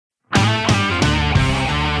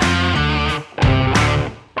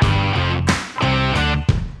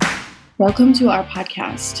Welcome to our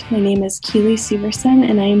podcast. My name is Keely Severson,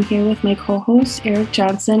 and I am here with my co-hosts Eric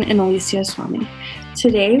Johnson and Alicia Swami.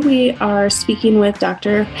 Today we are speaking with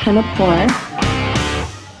Dr. Pennapur.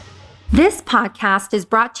 This podcast is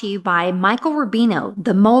brought to you by Michael Rubino,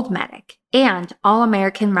 the Mold Medic, and All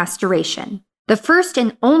American Restoration, the first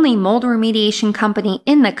and only mold remediation company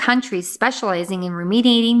in the country specializing in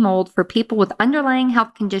remediating mold for people with underlying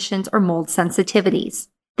health conditions or mold sensitivities.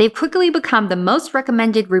 They've quickly become the most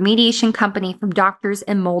recommended remediation company from doctors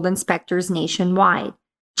and mold inspectors nationwide.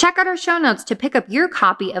 Check out our show notes to pick up your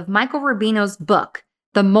copy of Michael Rubino's book,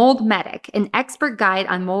 The Mold Medic, an expert guide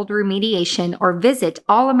on mold remediation, or visit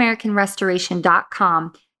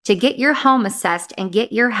allamericanrestoration.com to get your home assessed and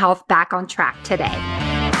get your health back on track today.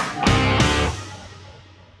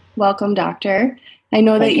 Welcome, doctor. I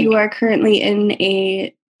know that you are currently in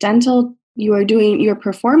a you're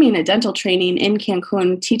performing a dental training in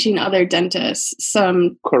Cancun, teaching other dentists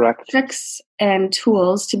some tricks and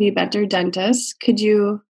tools to be better dentists. Could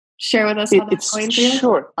you share with us how that's going for you?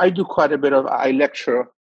 Sure. I do quite a bit I lecture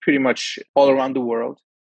pretty much all around the world.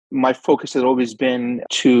 My focus has always been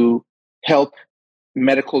to help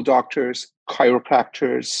medical doctors,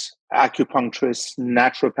 chiropractors, acupuncturists,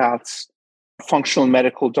 naturopaths, functional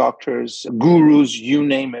medical doctors, gurus, you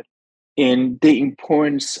name it, in the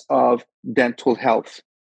importance of dental health.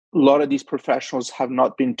 A lot of these professionals have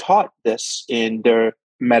not been taught this in their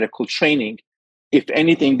medical training. If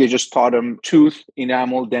anything, they just taught them tooth,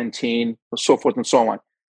 enamel, dentine, so forth and so on.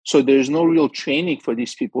 So there's no real training for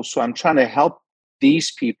these people. So I'm trying to help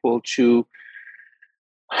these people to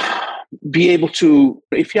be able to,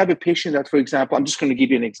 if you have a patient that, for example, I'm just going to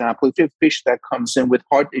give you an example. If you have a patient that comes in with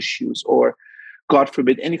heart issues or, God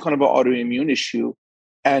forbid, any kind of an autoimmune issue,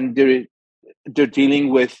 and they're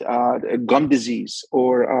dealing with gum disease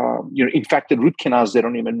or infected root canals they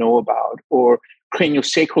don't even know about, or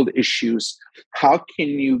craniosacral issues. How can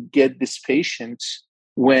you get this patient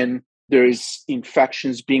when there's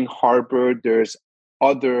infections being harbored, there's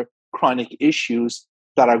other chronic issues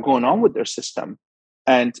that are going on with their system?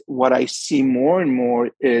 And what I see more and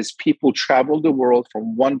more is people travel the world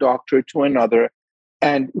from one doctor to another,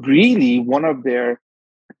 and really one of their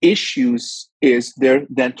issues is their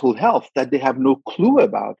dental health that they have no clue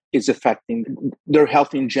about is affecting their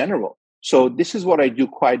health in general. So this is what I do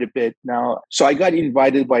quite a bit now. So I got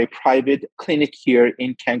invited by a private clinic here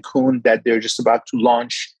in Cancun that they're just about to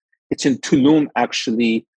launch. It's in Tulum,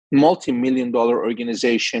 actually, multi-million-dollar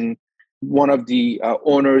organization. One of the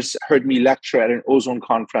owners heard me lecture at an ozone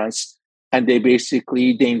conference, and they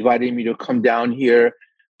invited me to come down here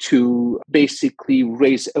to basically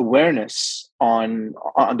raise awareness on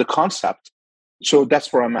the concept. So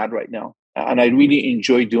that's where I'm at right now. And I really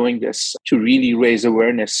enjoy doing this to really raise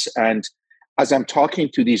awareness. And as I'm talking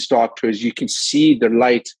to these doctors, you can see the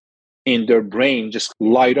light in their brain just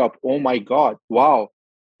light up. Oh my God, wow.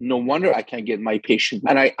 No wonder I can't get my patient.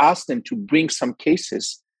 And I asked them to bring some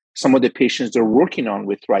cases, some of the patients they're working on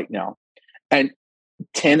with right now. And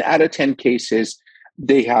 10 out of 10 cases,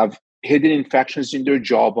 they have hidden infections in their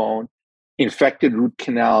jawbone, infected root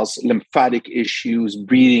canals, lymphatic issues,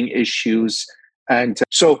 breathing issues. And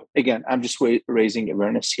so, again, I'm just raising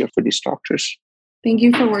awareness here for these doctors. Thank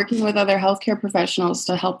you for working with other healthcare professionals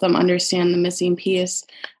to help them understand the missing piece.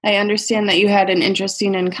 I understand that you had an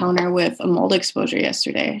interesting encounter with a mold exposure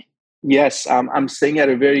yesterday. Yes, I'm staying at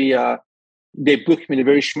they booked me in a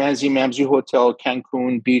very schmancy hotel,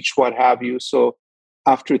 Cancun Beach, what have you. So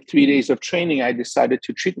after 3 days of training, I decided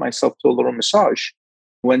to treat myself to a little massage.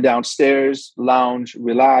 Went downstairs, lounge,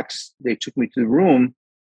 relaxed. They took me to the room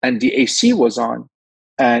and the AC was on.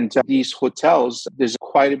 And these hotels, there's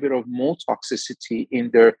quite a bit of mold toxicity in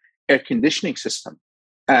their air conditioning system.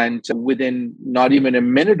 And within not even a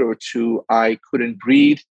minute or two, I couldn't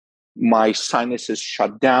breathe. My sinuses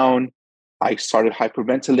shut down. I started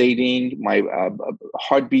hyperventilating. My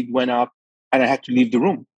heartbeat went up and I had to leave the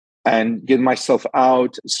room and get myself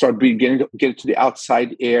out, start breathing, get to the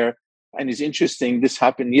outside air. And it's interesting, this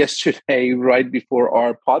happened yesterday, right before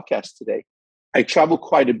our podcast today. I travel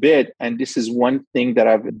quite a bit, and this is one thing that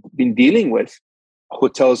I've been dealing with,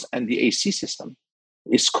 hotels and the AC system.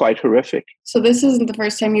 It's quite horrific. So this isn't the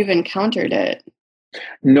first time you've encountered it?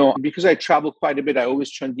 No, because I travel quite a bit, I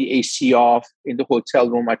always turn the AC off in the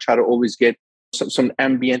hotel room. I try to always get some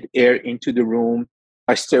ambient air into the room.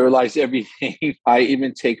 I sterilize everything. I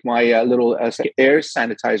even take my little air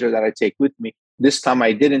sanitizer that I take with me. This time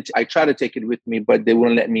I didn't. I tried to take it with me, but they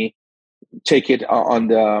wouldn't let me take it on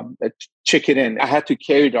the check it in. I had to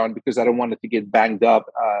carry it on because I don't want it to get banged up.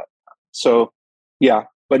 So, yeah.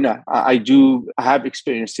 But no, I have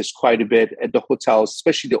experienced this quite a bit at the hotels,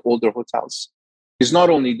 especially the older hotels. It's not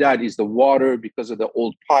only that, it's the water because of the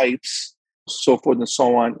old pipes, so forth and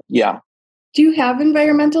so on. Yeah. Do you have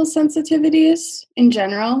environmental sensitivities in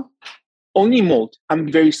general? Only mold.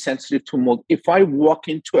 I'm very sensitive to mold. If I walk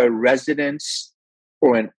into a residence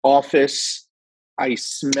or an office, I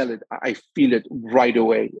smell it. I feel it right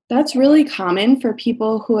away. That's really common for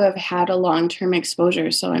people who have had a long-term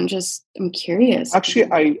exposure. So I'm curious.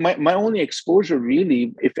 Actually, my only exposure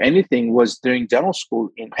really, if anything, was during dental school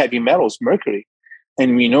in heavy metals, mercury.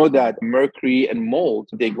 And we know that mercury and mold,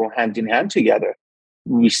 they go hand in hand together.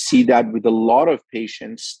 We see that with a lot of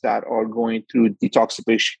patients that are going through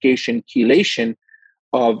detoxification, chelation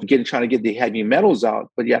of trying to get the heavy metals out.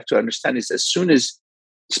 But you have to understand is as soon as,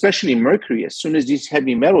 especially mercury, as soon as these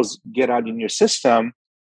heavy metals get out in your system,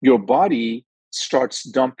 your body starts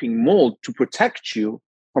dumping mold to protect you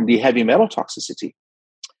from the heavy metal toxicity.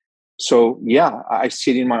 So yeah, I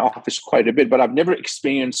see it in my office quite a bit, but I've never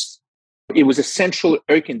experienced, it was a central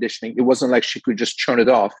air conditioning. It wasn't like she could just turn it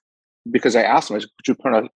off. Because I asked them, could you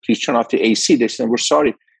please turn off the AC? They said, we're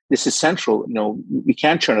sorry, this is central. We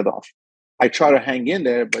can't turn it off. I try to hang in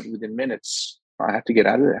there, but within minutes, I have to get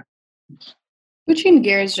out of there. Switching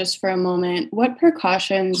gears just for a moment, what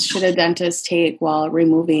precautions should a dentist take while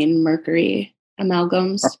removing mercury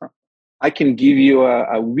amalgams? I can give you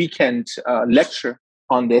a weekend lecture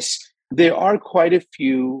on this. There are quite a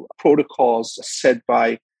few protocols set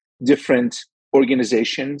by different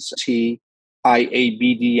organizations,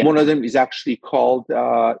 IABD. One of them is actually called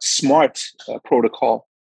SMART protocol.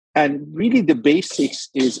 And really the basics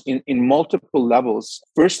is in multiple levels.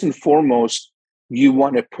 First and foremost, you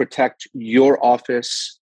want to protect your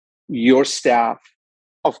office, your staff,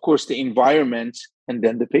 of course, the environment, and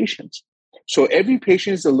then the patient. So every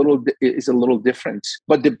patient is a little different.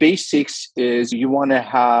 But the basics is you want to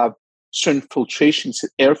have certain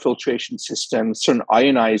air filtration systems, certain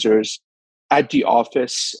ionizers. At the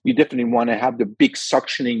office, you definitely want to have the big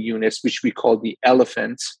suctioning units, which we call the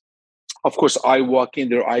elephants. Of course, I walk in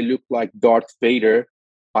there, I look like Darth Vader.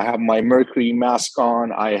 I have my mercury mask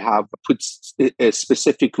on. I have put a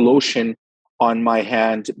specific lotion on my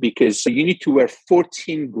hand because you need to wear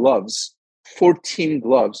 14 gloves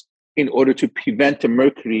in order to prevent the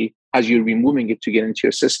mercury as you're removing it to get into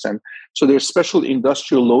your system. So there are special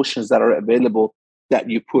industrial lotions that are available that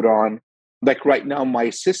you put on. Like right now, my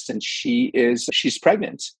assistant, she's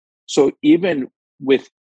pregnant. So even with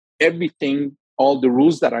everything, all the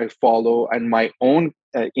rules that I follow and my own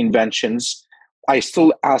inventions, I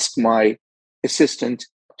still ask my assistant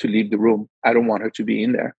to leave the room. I don't want her to be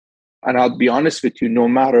in there. And I'll be honest with you, no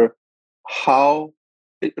matter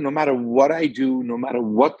what I do, no matter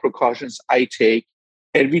what precautions I take,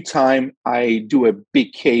 every time I do a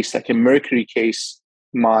big case, like a mercury case,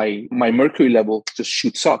 my mercury level just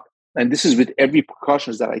shoots up. And this is with every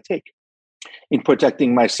precautions that I take in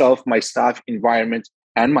protecting myself, my staff, environment,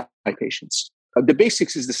 and my patients. The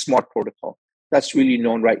basics is the SMART protocol. That's really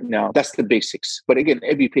known right now. That's the basics. But again,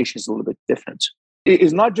 every patient is a little bit different. It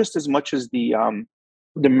is not just as much as the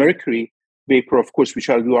mercury vapor. Of course, we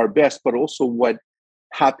try to do our best, but also what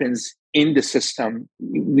happens in the system.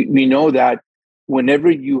 We know that whenever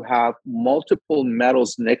you have multiple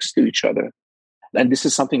metals next to each other, and this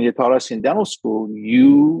is something they taught us in dental school,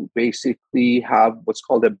 you basically have what's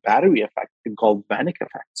called a battery effect, called Vanek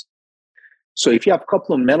effect. So if you have a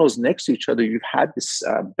couple of metals next to each other, you've had this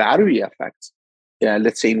battery effect,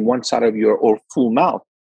 let's say in one side of your full mouth.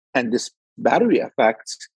 And this battery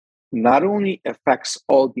effect not only affects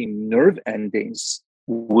all the nerve endings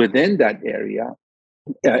within that area,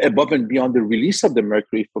 above and beyond the release of the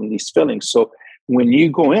mercury from these fillings. So when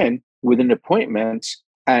you go in with an appointment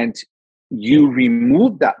and you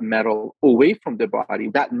remove that metal away from the body,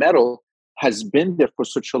 that metal has been there for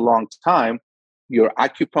such a long time, your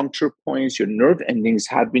acupuncture points, your nerve endings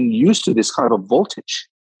have been used to this kind of voltage.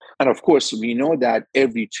 And of course, we know that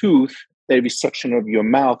every tooth, every section of your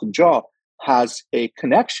mouth and jaw has a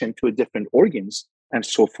connection to a different organs and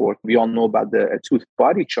so forth. We all know about the tooth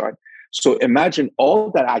body chart. So imagine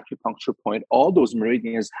all that acupuncture point, all those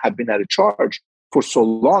meridians have been at a charge for so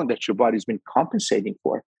long that your body's been compensating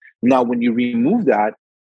for. Now, when you remove that,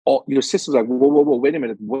 all your system's like, whoa, wait a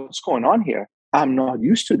minute, what's going on here? I'm not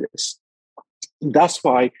used to this. That's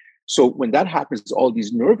why, so when that happens, all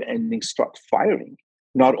these nerve endings start firing,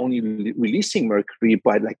 not only releasing mercury,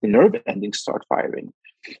 but like the nerve endings start firing.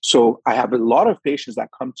 So I have a lot of patients that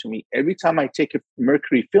come to me. Every time I take a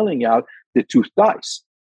mercury filling out, the tooth dies.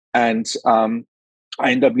 And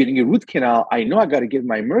I end up getting a root canal. I know I got to get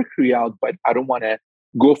my mercury out, but I don't want to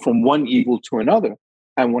go from one evil to another.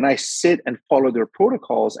 And when I sit and follow their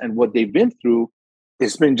protocols and what they've been through,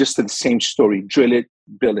 it's been just the same story. Drill it,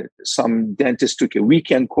 bill it. Some dentist took a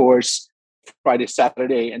weekend course, Friday,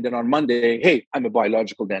 Saturday, and then on Monday, hey, I'm a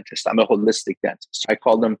biological dentist. I'm a holistic dentist. I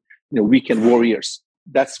call them, weekend warriors.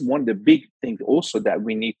 That's one of the big things also that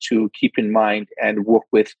we need to keep in mind and work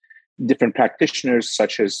with different practitioners,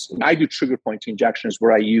 such as I do trigger point injections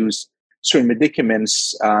where I use certain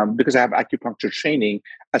medicaments because I have acupuncture training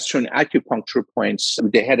at certain acupuncture points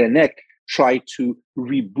with the head and neck, try to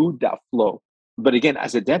reboot that flow. But again,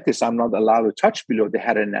 as a dentist, I'm not allowed to touch below the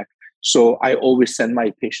head and neck. So I always send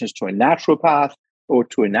my patients to a naturopath or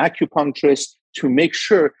to an acupuncturist to make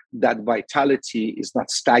sure that vitality is not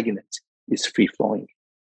stagnant, it's free-flowing.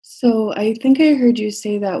 So I think I heard you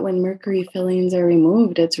say that when mercury fillings are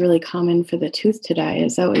removed, it's really common for the tooth to die.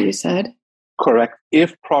 Is that what you said? Correct.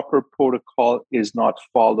 If proper protocol is not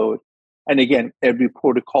followed. And again, every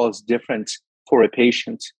protocol is different for a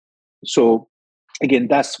patient. So again,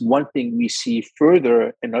 that's one thing we see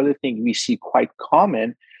further. Another thing we see quite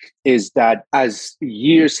common is that as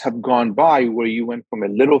years have gone by, where you went from a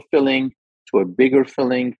little filling to a bigger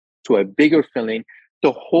filling to a bigger filling,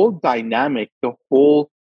 the whole dynamic, the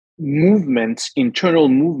whole movement, internal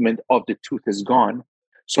movement of the tooth is gone.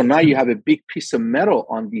 So now you have a big piece of metal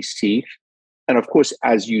on these teeth. And of course,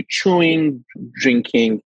 as you chewing,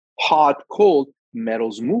 drinking, hot, cold,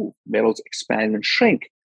 metals move, metals expand and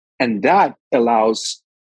shrink. And that allows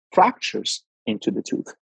fractures into the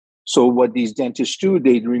tooth. So what these dentists do,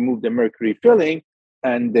 they remove the mercury filling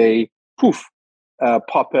and they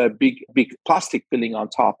pop a big plastic filling on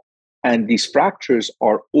top. And these fractures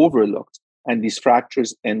are overlooked. And these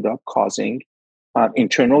fractures end up causing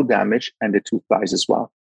internal damage and the tooth dies as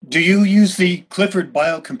well. Do you use the Clifford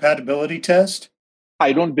biocompatibility test?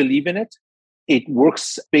 I don't believe in it. It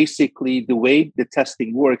works basically the way the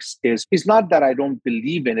testing works is it's not that I don't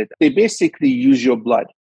believe in it. They basically use your blood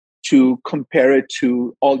to compare it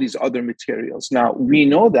to all these other materials. Now, we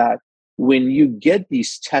know that when you get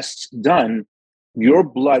these tests done, your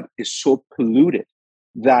blood is so polluted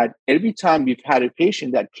that every time we've had a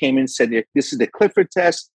patient that came in and said, this is the Clifford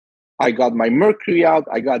test, I got my mercury out,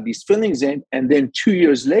 I got these fillings in, and then 2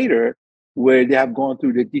 years later, where they have gone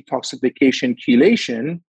through the detoxification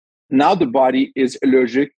chelation, now the body is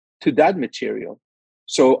allergic to that material.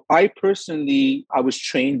 So I was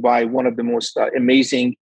trained by one of the most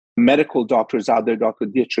amazing medical doctors out there, Dr.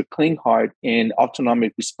 Dietrich Klinghardt, in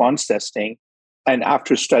autonomic response testing. And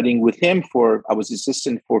after studying with him I was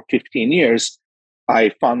assistant for 15 years,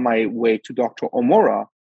 I found my way to Dr. Omura,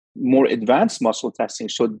 more advanced muscle testing.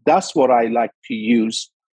 So that's what I like to use.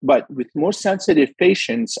 But with more sensitive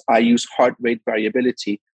patients, I use heart rate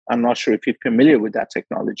variability. I'm not sure if you're familiar with that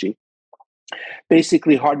technology.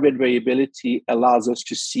 Basically, heart rate variability allows us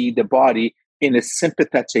to see the body in a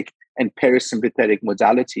sympathetic and parasympathetic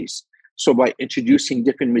modalities. So by introducing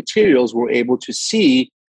different materials, we're able to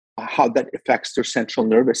see how that affects their central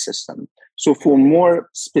nervous system. So for more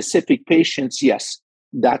specific patients, yes,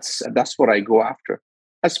 that's what I go after.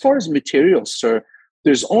 As far as materials, sir,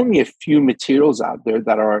 there's only a few materials out there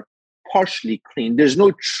that are partially clean. There is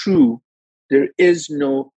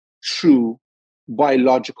no true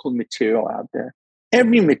biological material out there.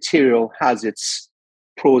 Every material has its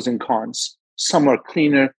pros and cons. Some are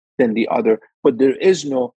cleaner than the other, but there is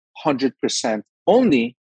no 100%.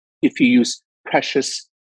 Only if you use precious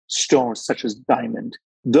stones such as diamond.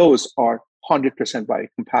 Those are 100%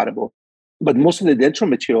 biocompatible. But most of the dental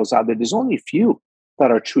materials out there, there's only a few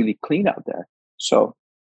that are truly clean out there. So,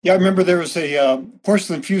 yeah, I remember there was a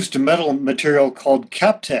porcelain fused to metal material called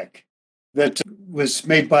Captech that was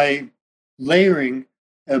made by layering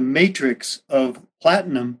a matrix of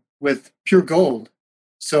platinum with pure gold.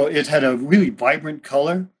 So it had a really vibrant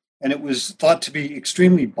color, and it was thought to be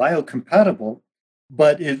extremely biocompatible,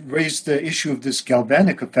 but it raised the issue of this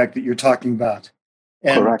galvanic effect that you're talking about.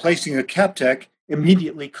 And correct. Placing a Captech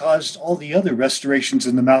immediately caused all the other restorations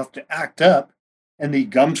in the mouth to act up, and the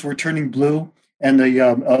gums were turning blue, and the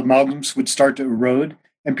amalgams would start to erode,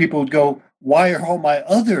 and people would go, why are all my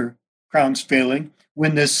other crowns failing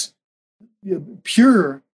when this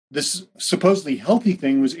this supposedly healthy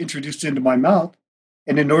thing was introduced into my mouth?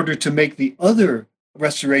 And in order to make the other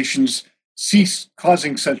restorations cease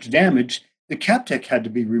causing such damage, the Captech had to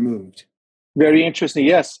be removed. Very interesting.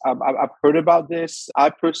 Yes, I've heard about this. I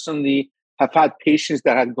personally have had patients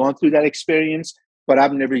that have gone through that experience, but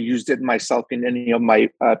I've never used it myself in any of my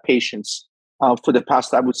patients. For the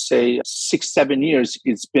past, I would say 6-7 years,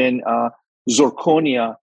 it's been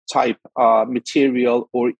zirconia type material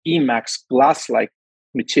or Emax glass-like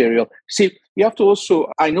material. See, you have to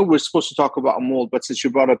also, I know we're supposed to talk about mold, but since you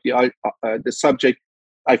brought up the subject,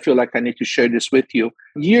 I feel like I need to share this with you.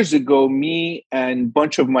 Years ago, me and a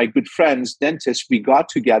bunch of my good friends, dentists, we got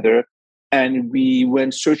together and we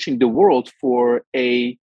went searching the world for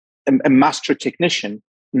a master technician,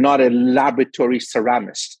 not a laboratory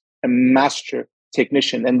ceramist, a master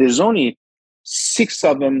technician. And there's only 6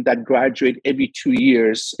 of them that graduate every 2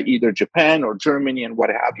 years, either Japan or Germany and what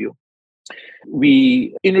have you.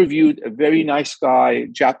 We interviewed a very nice guy,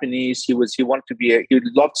 Japanese. He wanted to be he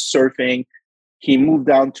loved surfing. He moved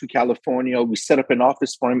down to California. We set up an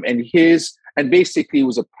office for him, and basically it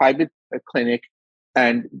was a private clinic.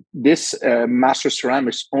 And this master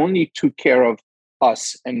ceramist only took care of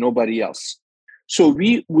us and nobody else. So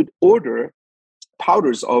we would order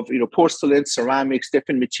powders of porcelain, ceramics,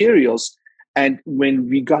 different materials. And when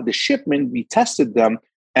we got the shipment, we tested them,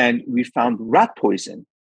 and we found rat poison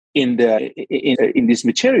in these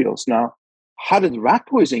materials. Now, how did rat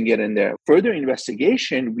poison get in there? Further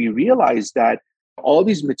investigation, we realized that all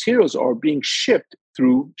these materials are being shipped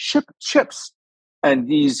through ships. And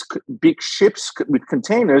these big ships with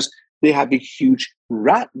containers, they have a huge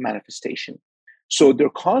rat manifestation. So they're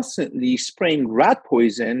constantly spraying rat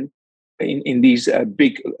poison in these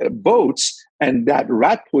big boats, and that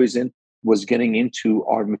rat poison was getting into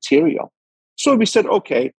our material. So we said,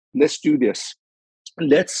 okay, let's do this.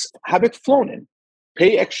 Let's have it flown in.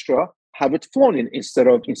 Pay extra, have it flown in instead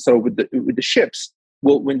of with the ships.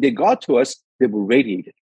 Well, when they got to us, they were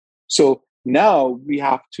radiated. So now we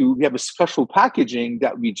have a special packaging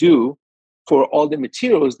that we do for all the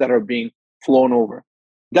materials that are being flown over.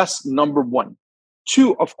 That's number one.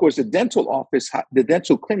 2, of course, the dental office, the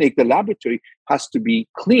dental clinic, the laboratory has to be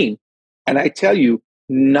clean. And I tell you,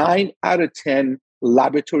 9 out of 10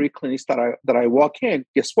 laboratory clinics that I walk in,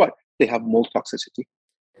 guess what? They have mold toxicity.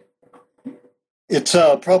 It's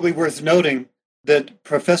probably worth noting that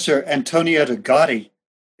Professor Antonietta Gotti,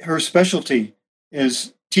 her specialty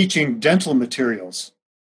is teaching dental materials.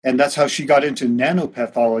 And that's how she got into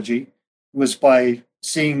nanopathology, was by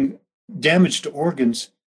seeing damage to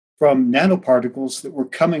organs from nanoparticles that were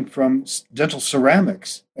coming from dental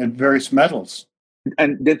ceramics and various metals.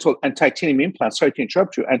 And dental and titanium implants, sorry to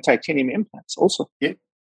interrupt you, and titanium implants also.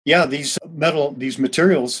 Yeah, these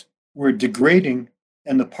materials were degrading,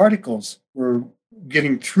 and the particles were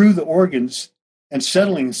getting through the organs and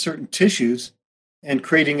settling in certain tissues and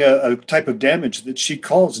creating a type of damage that she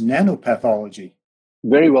calls nanopathology.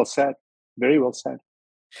 Very well said. Very well said.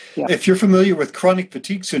 Yeah. If you're familiar with chronic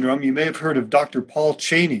fatigue syndrome, you may have heard of Dr. Paul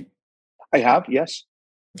Cheney. I have, yes.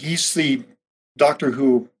 He's the doctor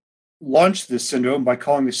who launched this syndrome by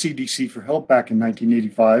calling the CDC for help back in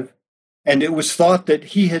 1985. And it was thought that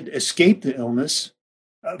he had escaped the illness.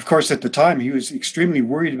 Of course, at the time, he was extremely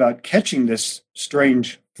worried about catching this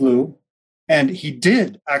strange flu. And he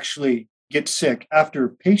did actually get sick after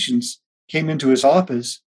patients came into his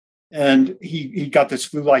office, and he got this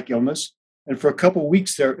flu-like illness. And for a couple of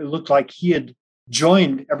weeks there, it looked like he had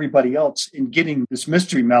joined everybody else in getting this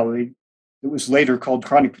mystery malady that was later called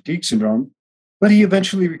chronic fatigue syndrome. But he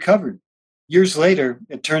eventually recovered. Years later,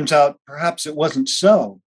 it turns out perhaps it wasn't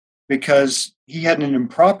so, because he had an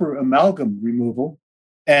improper amalgam removal,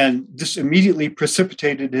 and this immediately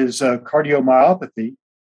precipitated his cardiomyopathy,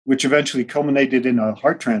 which eventually culminated in a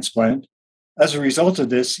heart transplant. As a result of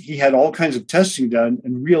this, he had all kinds of testing done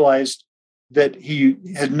and realized that he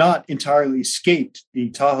had not entirely escaped the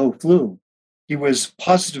Tahoe flu. He was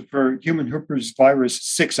positive for human herpes virus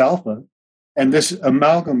 6 alpha, and this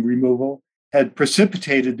amalgam removal had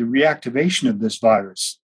precipitated the reactivation of this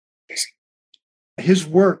virus. His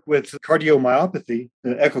work with cardiomyopathy,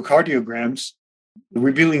 the echocardiograms,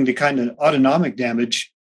 revealing the kind of autonomic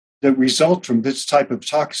damage that result from this type of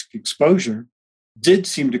toxic exposure, did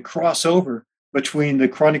seem to cross over between the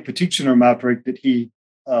chronic fatigue syndrome outbreak that he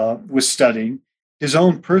was studying, his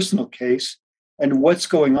own personal case, and what's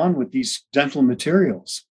going on with these dental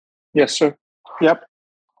materials. Yes, sir. Yep.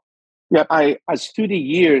 As through the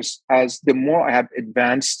years, as the more I have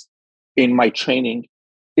advanced in my training,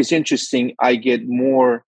 it's interesting, I get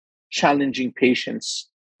more challenging patients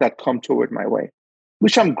that come toward my way,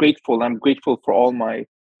 which I'm grateful. I'm grateful for all my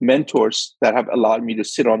mentors that have allowed me to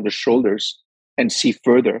sit on their shoulders and see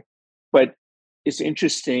further. But it's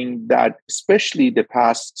interesting that especially the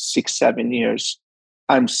past 6-7 years,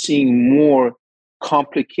 I'm seeing more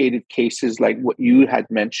complicated cases like what you had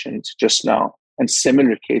mentioned just now, and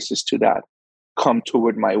similar cases to that come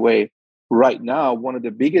toward my way. Right now, one of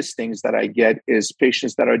the biggest things that I get is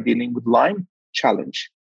patients that are dealing with Lyme challenge.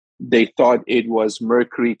 They thought it was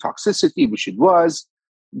mercury toxicity, which it was.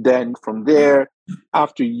 Then from there,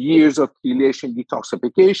 after years of chelation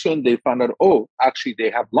detoxification, they found out, actually they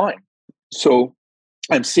have Lyme. So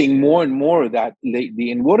I'm seeing more and more of that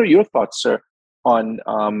lately. And what are your thoughts, sir, on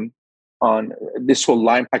this whole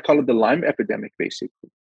Lyme? I call it the Lyme epidemic,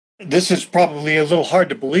 basically. This is probably a little hard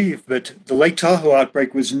to believe, but the Lake Tahoe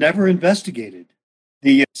outbreak was never investigated.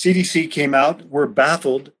 The CDC came out, were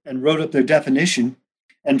baffled, and wrote up their definition.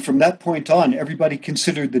 And from that point on, everybody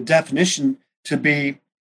considered the definition to be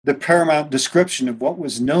the paramount description of what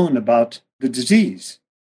was known about the disease.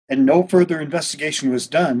 And no further investigation was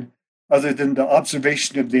done other than the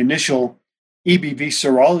observation of the initial EBV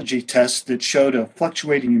serology test that showed a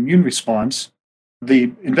fluctuating immune response.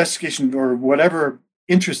 The investigation, or whatever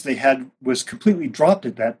interest they had, was completely dropped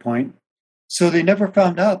at that point. So they never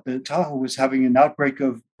found out that Tahoe was having an outbreak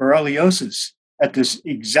of borreliosis at this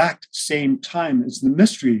exact same time as the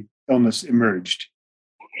mystery illness emerged.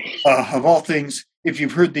 Of all things, if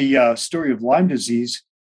you've heard the story of Lyme disease,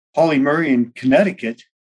 Holly Murray in Connecticut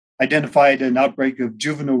identified an outbreak of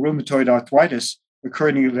juvenile rheumatoid arthritis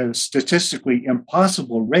occurring at a statistically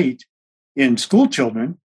impossible rate in school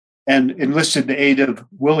children, and enlisted the aid of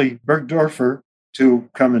Willy Bergdorfer to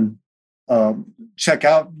come and check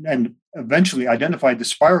out and eventually identified the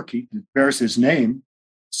spirochete that bears his name.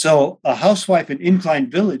 So a housewife in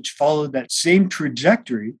Incline Village followed that same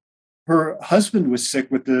trajectory. Her husband was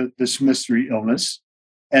sick with this mystery illness,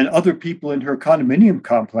 and other people in her condominium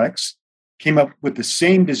complex came up with the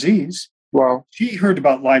same disease. Wow. She heard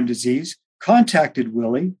about Lyme disease, contacted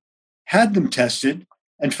Willie, had them tested,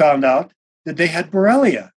 and found out that they had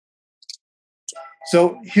Borrelia.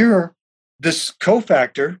 So here, this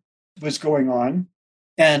cofactor was going on,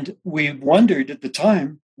 and we wondered at the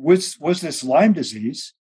time, was this Lyme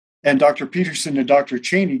disease? And Dr. Peterson and Dr.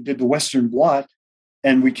 Cheney did the Western blot,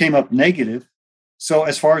 and we came up negative. So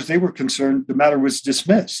as far as they were concerned, the matter was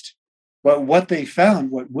dismissed. But what they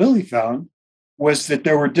found, what Willie found, was that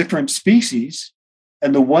there were different species,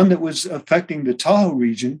 and the one that was affecting the Tahoe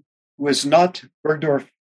region was not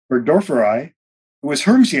Bergdorferi, it was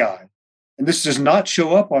Hermsii. And this does not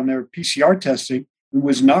show up on their PCR testing. It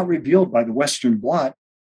was not revealed by the Western blot.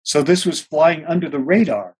 So this was flying under the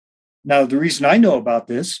radar. Now, the reason I know about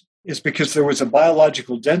this is because there was a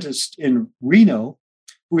biological dentist in Reno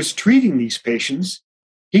who was treating these patients.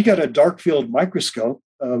 He got a dark field microscope,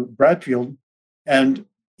 Bradfield, and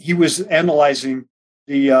he was analyzing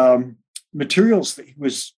the materials that he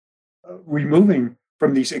was removing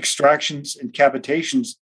from these extractions and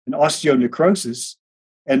cavitations and osteonecrosis.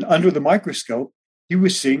 And under the microscope, he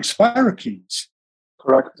was seeing spirochetes.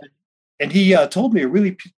 Correct. And he told me a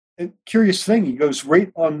really curious thing. He goes,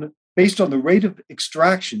 based on the rate of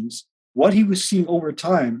extractions, what he was seeing over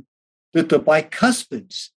time, that the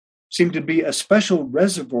bicuspids seemed to be a special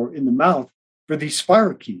reservoir in the mouth for these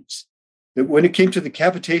spirochetes. That when it came to the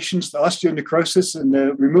cavitations, the osteonecrosis, and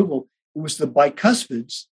the removal, it was the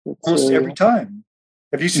bicuspids almost every time.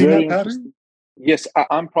 Have you seen that pattern? Yes,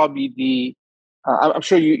 I'm probably I'm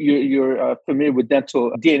sure you're familiar with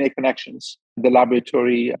dental DNA Connections, the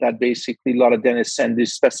laboratory that basically a lot of dentists send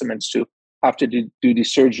these specimens to after they do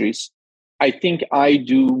these surgeries. I think I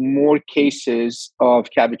do more cases of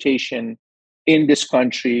cavitation in this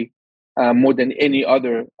country more than any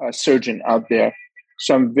other surgeon out there.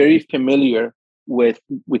 So I'm very familiar with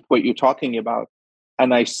what you're talking about.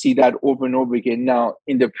 And I see that over and over again. Now,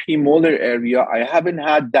 in the premolar area, I haven't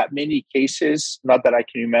had that many cases, not that I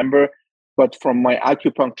can remember. But from my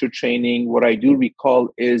acupuncture training, what I do recall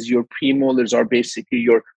is your premolars are basically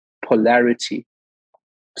your polarity.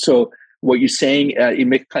 So what you're saying,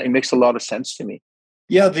 it makes a lot of sense to me.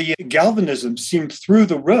 Yeah, the galvanism seemed through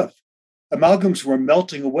the roof. Amalgams were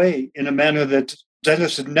melting away in a manner that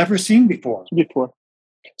dentists had never seen before.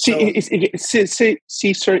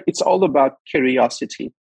 See, sir, it's all about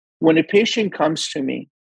curiosity. When a patient comes to me,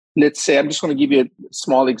 let's say, I'm just going to give you a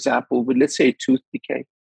small example with, let's say, a tooth decay.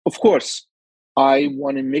 Of course, I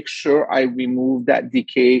want to make sure I remove that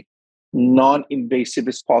decay non-invasive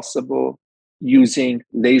as possible using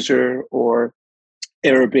laser or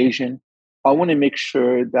aerobrasion. I want to make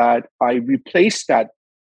sure that I replace that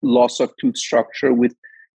loss of tooth structure with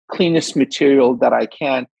cleanest material that I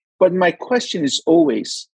can. But my question is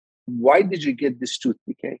always, why did you get this tooth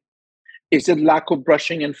decay? Is it lack of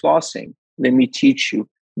brushing and flossing? Let me teach you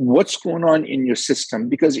what's going on in your system.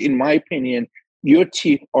 Because in my opinion, your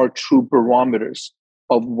teeth are true barometers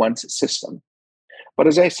of one's system. But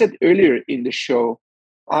as I said earlier in the show,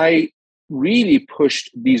 I really pushed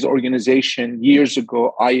these organizations years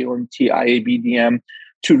ago, IOMT, IABDM,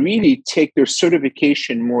 to really take their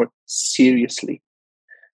certification more seriously.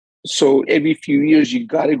 So every few years, you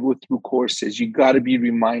got to go through courses. You got to be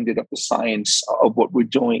reminded of the science of what we're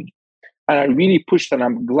doing. And I really pushed, and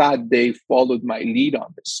I'm glad they followed my lead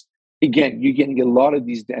on this. again, you're getting a lot of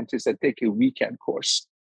these dentists that take a weekend course.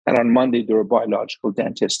 And on Monday, they're a biological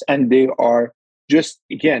dentist. And they are just,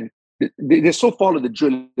 again, they so follow the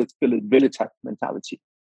drill it, bill it type mentality.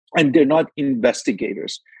 And they're not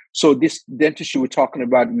investigators. So this dentist you were talking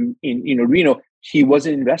about in Reno, he was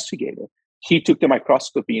an investigator. He took the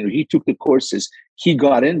microscopy, he took the courses, he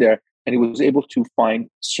got in there, and he was able to find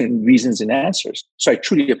certain reasons and answers. So I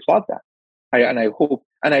truly applaud that. I hope,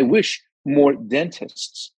 and I wish more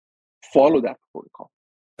dentists follow that protocol.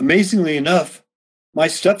 Amazingly enough, my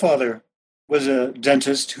stepfather was a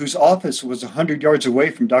dentist whose office was 100 yards away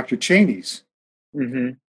from Dr. Cheney's.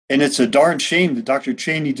 Mm-hmm. And it's a darn shame that Dr.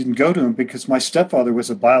 Cheney didn't go to him, because my stepfather was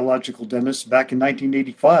a biological dentist back in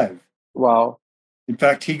 1985. Wow. In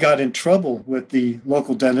fact, he got in trouble with the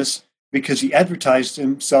local dentist because he advertised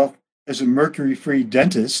himself as a mercury-free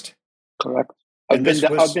dentist. Correct. I've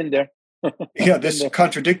been there. Yeah, this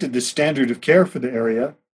contradicted the standard of care for the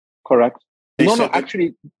area. Correct.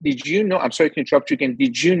 Actually, did you know, I'm sorry to interrupt you again,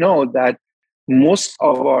 did you know that most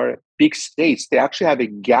of our big states, they actually have a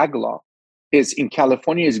gag law? In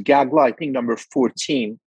California is gag law, I think number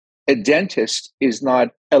 14. A dentist is not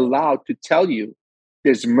allowed to tell you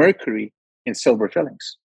there's mercury in silver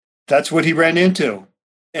fillings. That's what he ran into.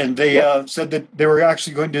 And they said that they were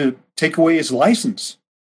actually going to take away his license.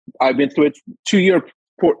 I've been through it 2 years.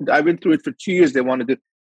 I've been through it for 2 years. They wanted to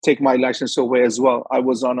take my license away as well. I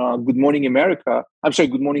was on Good Morning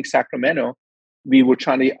Sacramento. We were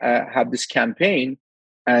trying to have this campaign.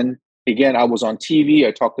 And again, I was on TV.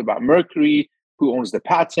 I talked about mercury, who owns the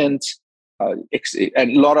patent.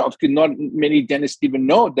 And not many dentists even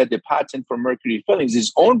know that the patent for mercury fillings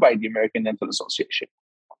is owned by the American Dental Association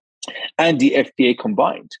and the FDA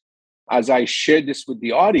combined. As I shared this with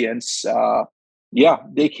the audience,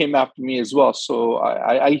 they came after me as well. So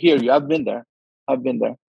I hear you. I've been there.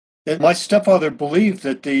 My stepfather believed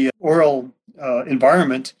that the oral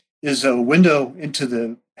environment is a window into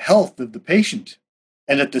the health of the patient.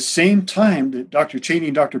 And at the same time that Dr. Cheney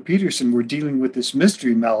and Dr. Peterson were dealing with this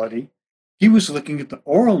mystery malady, he was looking at the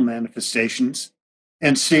oral manifestations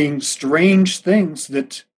and seeing strange things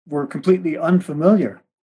that were completely unfamiliar,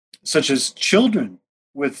 such as children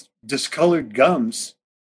with discolored gums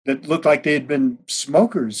that looked like they had been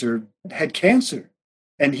smokers or had cancer.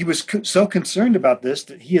 And he was so concerned about this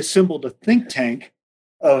that he assembled a think tank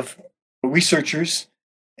of researchers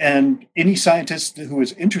and any scientist who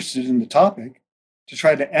was interested in the topic to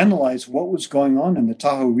try to analyze what was going on in the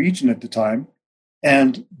Tahoe region at the time.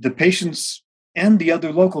 And the patients and the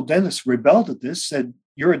other local dentists rebelled at this, said,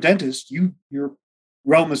 you're a dentist, your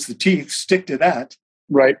realm is the teeth, stick to that.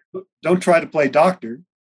 Right. Don't try to play doctor.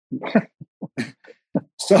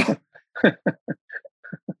 So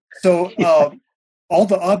all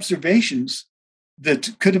the observations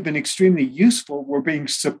that could have been extremely useful were being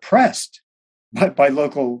suppressed by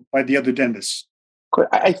the other dentists.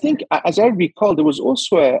 I think, as I recall, there was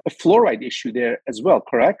also a fluoride issue there as well,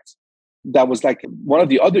 correct? That was like one of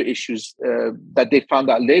the other issues that they found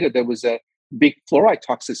out later. There was a big fluoride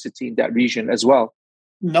toxicity in that region as well.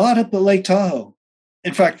 Not at the Lake Tahoe.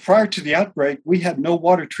 In fact, prior to the outbreak, we had no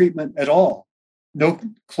water treatment at all. No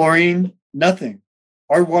chlorine, nothing.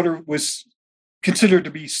 Our water was considered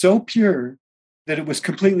to be so pure that it was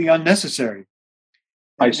completely unnecessary.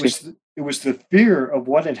 It was the fear of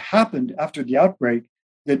what had happened after the outbreak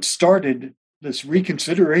that started this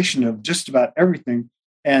reconsideration of just about everything.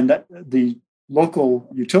 And that the local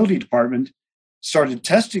utility department started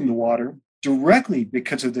testing the water directly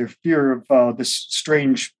because of their fear of this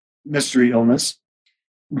strange mystery illness,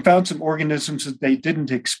 and found some organisms that they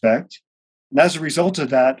didn't expect. And as a result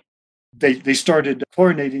of that, they started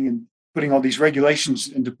chlorinating and putting all these regulations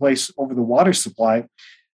into place over the water supply.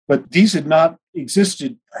 But these had not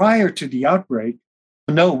existed prior to the outbreak.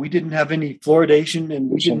 No, we didn't have any fluoridation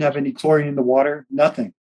and we didn't have any chlorine in the water,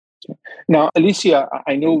 nothing. Now, Alicia,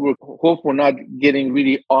 I know hope we're not getting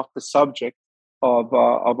really off the subject of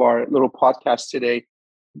our little podcast today.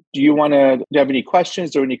 Do you have any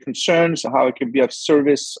questions or any concerns, how it can be of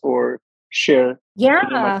service or share?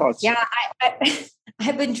 Yeah.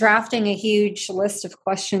 I've been drafting a huge list of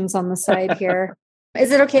questions on the side here.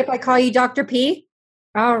 Is it okay if I call you Dr. P?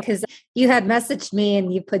 Oh, because you had messaged me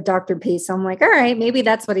and you put Dr. P. So I'm like, all right, maybe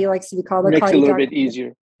that's what he likes to be called. Makes it a little bit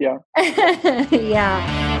easier. Yeah.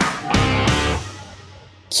 Yeah.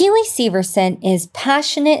 Keely Severson is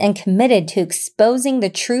passionate and committed to exposing the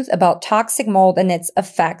truth about toxic mold and its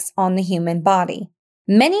effects on the human body.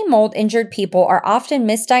 Many mold-injured people are often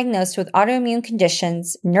misdiagnosed with autoimmune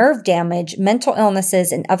conditions, nerve damage, mental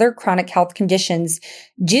illnesses, and other chronic health conditions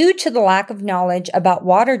due to the lack of knowledge about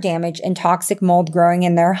water damage and toxic mold growing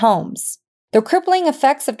in their homes. The crippling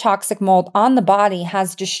effects of toxic mold on the body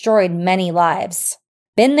has destroyed many lives.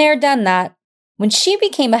 Been there, done that. When she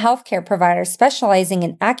became a healthcare provider specializing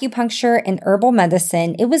in acupuncture and herbal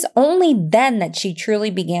medicine, it was only then that she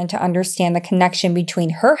truly began to understand the connection between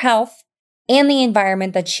her health and the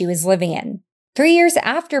environment that she was living in. 3 years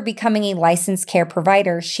after becoming a licensed care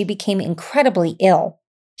provider, she became incredibly ill.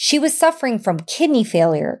 She was suffering from kidney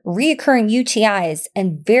failure, recurring UTIs,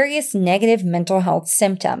 and various negative mental health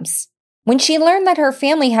symptoms. When she learned that her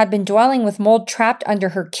family had been dwelling with mold trapped under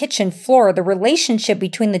her kitchen floor, the relationship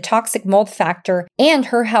between the toxic mold factor and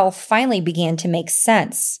her health finally began to make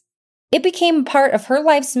sense. It became part of her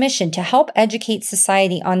life's mission to help educate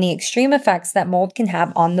society on the extreme effects that mold can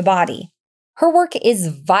have on the body. Her work is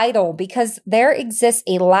vital because there exists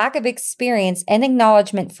a lack of experience and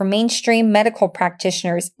acknowledgement for mainstream medical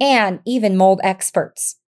practitioners and even mold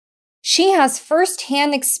experts. She has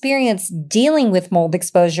firsthand experience dealing with mold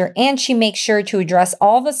exposure, and she makes sure to address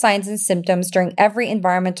all the signs and symptoms during every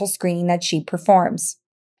environmental screening that she performs.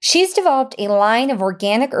 She's developed a line of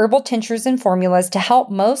organic herbal tinctures and formulas to help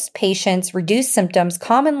most patients reduce symptoms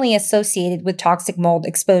commonly associated with toxic mold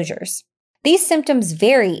exposures. These symptoms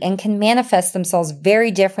vary and can manifest themselves very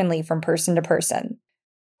differently from person to person.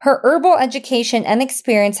 Her herbal education and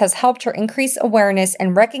experience has helped her increase awareness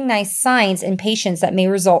and recognize signs in patients that may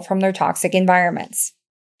result from their toxic environments.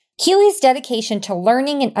 Keely's dedication to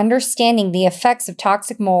learning and understanding the effects of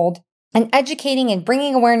toxic mold and educating and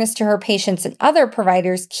bringing awareness to her patients and other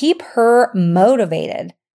providers keep her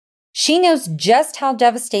motivated. She knows just how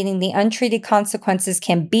devastating the untreated consequences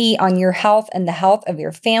can be on your health and the health of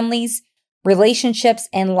your families, relationships,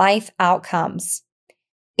 and life outcomes.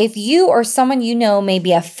 If you or someone you know may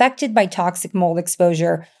be affected by toxic mold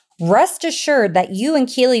exposure, rest assured that you and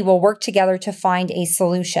Keely will work together to find a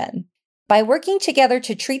solution. By working together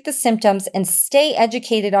to treat the symptoms and stay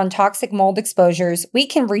educated on toxic mold exposures, we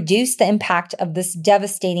can reduce the impact of this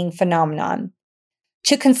devastating phenomenon.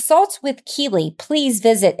 To consult with Keely, please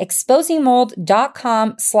visit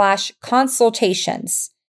exposingmold.com/consultations.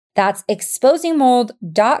 That's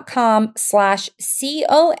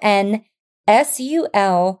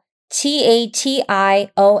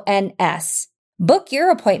exposingmold.com/consultations. Book your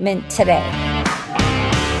appointment today.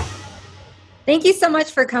 Thank you so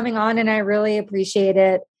much for coming on, and I really appreciate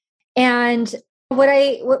it. And what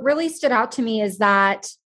really stood out to me is that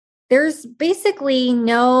there's basically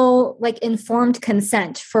no informed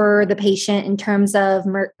consent for the patient in terms of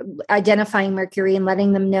identifying mercury and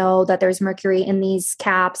letting them know that there's mercury in these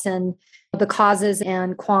caps and the causes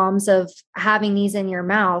and qualms of having these in your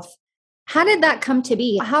mouth. How did that come to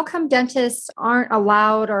be? How come dentists aren't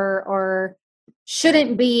allowed or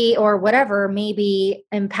shouldn't be, or whatever, may be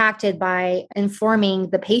impacted by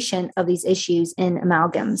informing the patient of these issues in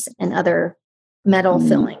amalgams and other metal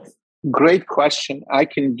fillings? Great question. I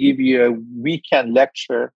can give you a weekend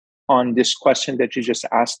lecture on this question that you just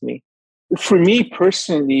asked me. For me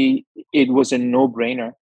personally, it was a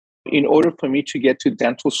no-brainer. In order for me to get to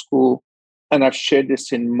dental school, and I've shared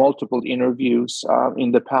this in multiple interviews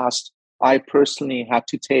in the past, I personally had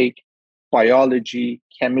to take biology,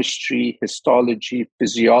 chemistry, histology,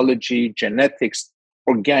 physiology, genetics,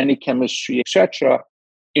 organic chemistry, etc.,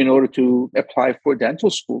 in order to apply for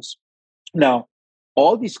dental schools. Now,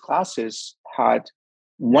 all these classes had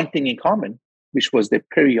one thing in common, which was the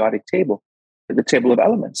periodic table, the table of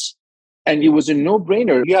elements. And it was a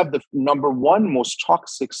no-brainer. You have the number one most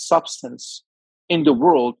toxic substance in the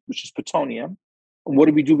world, which is plutonium. And what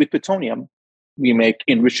do we do with plutonium? We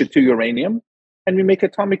enrich it to uranium, and we make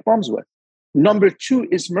atomic bombs with. Number two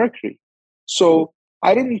is mercury. So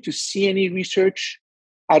I don't need to see any research.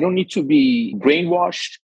 I don't need to be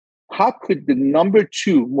brainwashed. How could the number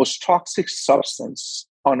two most toxic substance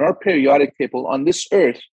on our periodic table on this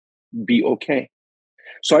earth be okay?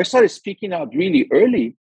 So I started speaking out really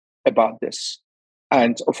early about this.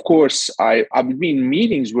 And of course, I've been in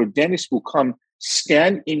meetings where dentists will come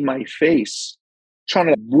stand in my face, trying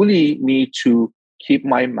to bully me to keep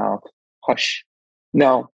my mouth hush.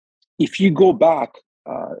 Now, if you go back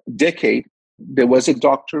a decade, there was a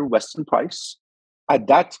Dr. Weston Price. At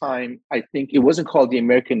that time, I think it wasn't called the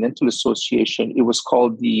American Dental Association. It was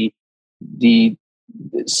called the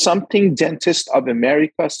something Dentist of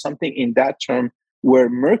America, something in that term, where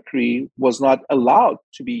mercury was not allowed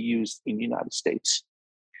to be used in the United States.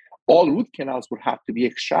 All root canals would have to be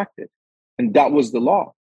extracted. And that was the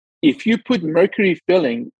law. If you put mercury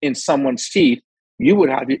filling in someone's teeth, they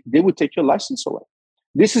would take your license away.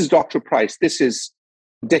 This is Dr. Price. This is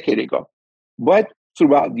a decade ago. But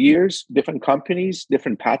throughout the years, different companies,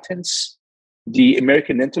 different patents, the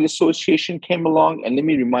American Dental Association came along. And let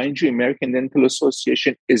me remind you, American Dental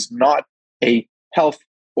Association is not a health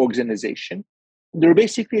organization. They're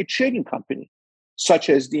basically a trading company, such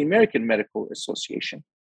as the American Medical Association.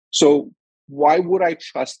 So why would I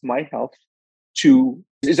trust my health to,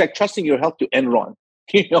 it's like trusting your health to Enron,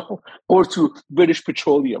 or to British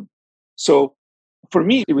Petroleum. So for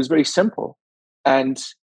me, it was very simple. And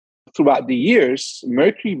throughout the years,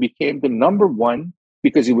 Mercury became the number one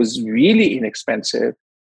because it was really inexpensive.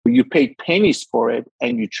 You paid pennies for it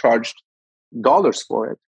and you charged dollars for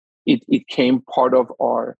it. It came part of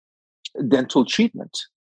our dental treatment.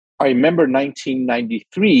 I remember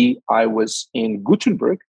 1993, I was in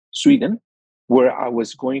Gothenburg, Sweden, where I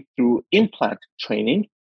was going through implant training.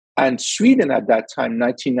 And Sweden at that time,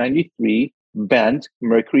 1993, banned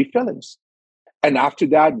mercury fillings. And after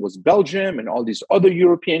that was Belgium and all these other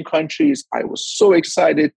European countries. I was so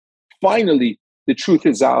excited. Finally, the truth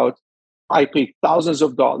is out. I paid thousands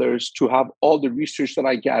of dollars to have all the research that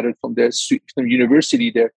I gathered from the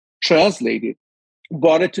university there translated,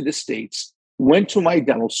 brought it to the States, went to my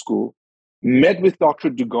dental school, met with Dr.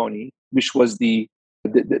 Dugoni, which was the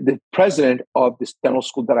president of this dental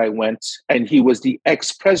school that I went, and he was the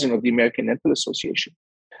ex-president of the American Dental Association.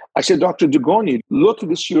 I said, Dr. Dugoni, look at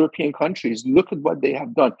these European countries. Look at what they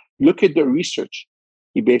have done. Look at their research.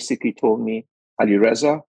 He basically told me,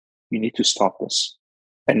 Alireza, you need to stop this.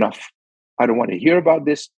 Enough. I don't want to hear about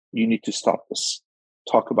this. You need to stop this.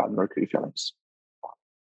 Talk about mercury fillings.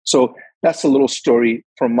 So that's a little story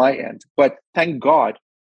from my end. But thank God,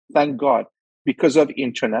 because of the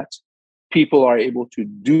internet, people are able to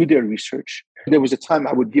do their research. There was a time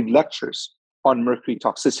I would give lectures on mercury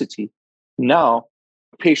toxicity. Now,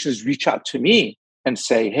 patients reach out to me and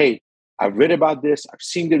say, hey, I've read about this. I've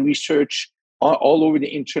seen the research all over the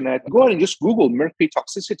internet. Go ahead and just Google mercury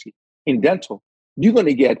toxicity in dental. You're going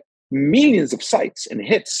to get millions of sites and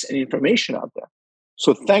hits and information out there.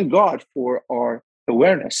 So thank God for our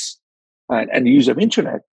awareness and the use of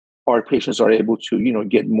internet. Our patients are able to,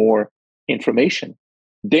 get more information.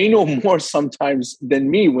 They know more sometimes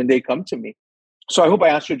than me when they come to me. So I hope I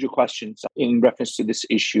answered your questions in reference to this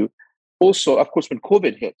issue. Also, of course, when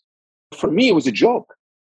COVID hit, for me, it was a joke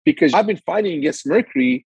because I've been fighting against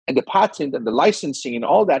mercury and the patent and the licensing and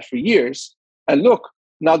all that for years. And look,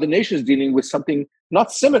 now the nation is dealing with something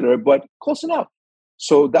not similar, but close enough.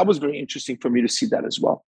 So that was very interesting for me to see that as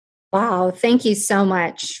well. Wow. Thank you so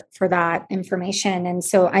much for that information. And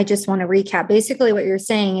so I just want to recap. Basically, what you're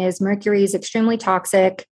saying is mercury is extremely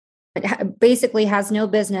toxic. It basically has no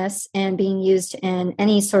business in being used in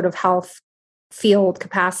any sort of health field,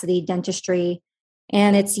 capacity, dentistry.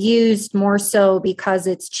 And it's used more so because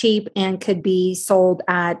it's cheap and could be sold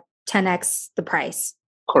at 10x the price.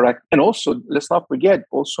 Correct. And also, let's not forget,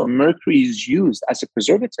 also mercury is used as a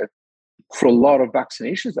preservative for a lot of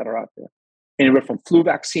vaccinations that are out there. Anywhere from flu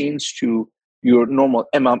vaccines to your normal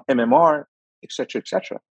MMR, et cetera, et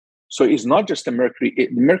cetera. So it's not just the mercury.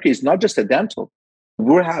 Mercury is not just a dental.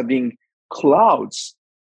 We're having clouds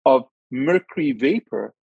of mercury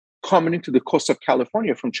vapor coming into the coast of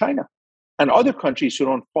California from China and other countries who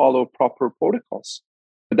don't follow proper protocols.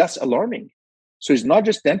 But that's alarming. So it's not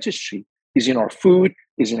just dentistry. It's in our food,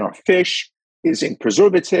 it's in our fish, it's in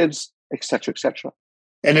preservatives, et cetera, et cetera.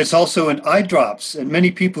 And it's also in eye drops. And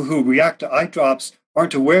many people who react to eye drops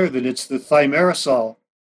aren't aware that it's the thimerosal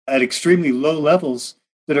at extremely low levels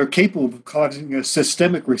that are capable of causing a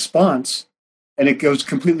systemic response, and it goes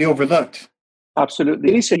completely overlooked.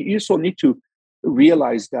 Absolutely. Lisa, you also need to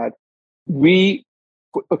realize that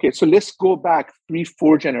so let's go back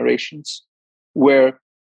 3-4 generations where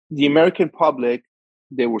the American public,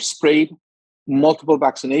 they were sprayed, multiple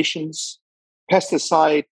vaccinations,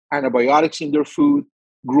 pesticide, antibiotics in their food,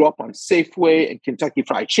 grew up on Safeway and Kentucky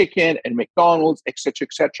Fried Chicken and McDonald's, et cetera,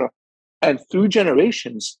 et cetera. And through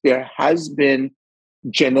generations, there has been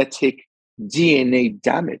genetic DNA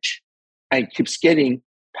damage and keeps getting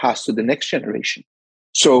passed to the next generation.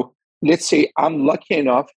 So let's say I'm lucky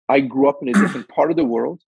enough, I grew up in a different part of the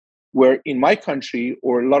world where in my country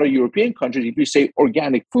or a lot of European countries, if you say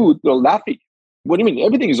organic food, they'll laugh at you. What do you mean?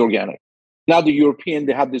 Everything is organic. Now the European,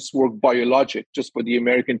 they have this word biologic just for the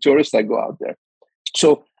American tourists that go out there.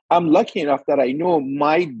 So I'm lucky enough that I know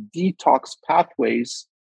my detox pathways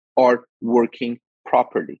are working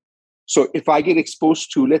properly. So if I get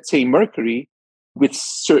exposed to, let's say, mercury with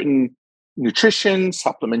certain nutrition,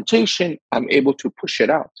 supplementation, I'm able to push it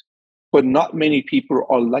out. But not many people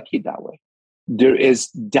are lucky that way. There is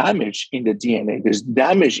damage in the DNA. There's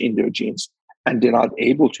damage in their genes, and they're not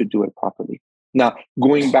able to do it properly. Now,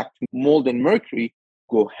 going back to mold and mercury,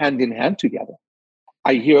 go hand in hand together.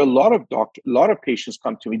 I hear a lot of patients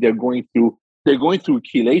come to me. They're going through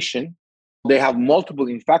chelation. They have multiple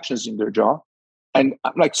infections in their jaw. And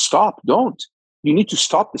I'm like, stop, don't. You need to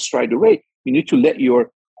stop this right away. You need to let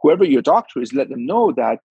whoever your doctor is, let them know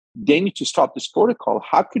that they need to stop this protocol.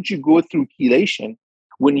 How could you go through chelation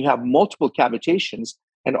when you have multiple cavitations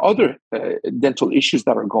and other dental issues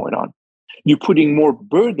that are going on? You're putting more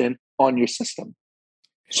burden on your system.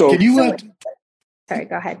 So, sorry,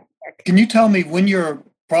 go ahead. Can you tell me when your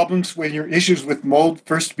issues with mold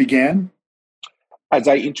first began? As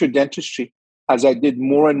I entered dentistry, as I did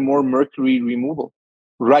more and more mercury removal.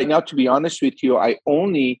 Right now, to be honest with you, I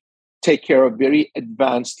only take care of very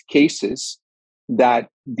advanced cases that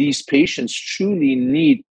these patients truly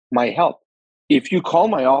need my help. If you call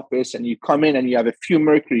my office and you come in and you have a few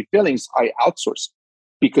mercury fillings, I outsource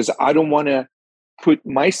because I don't want to put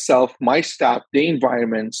myself, my staff, the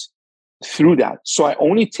environments through that. So I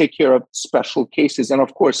only take care of special cases. And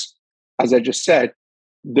of course, as I just said,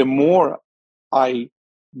 the more I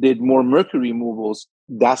did more mercury removals,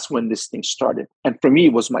 that's when this thing started. And for me,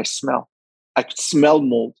 it was my smell. I could smell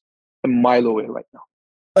mold a mile away right now.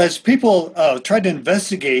 As people try to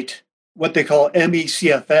investigate what they call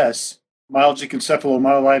ME/CFS, myalgic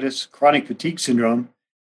encephalomyelitis, chronic fatigue syndrome,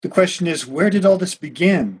 the question is, where did all this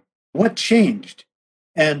begin? What changed?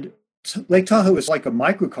 And Lake Tahoe is like a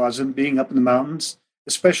microcosm, being up in the mountains,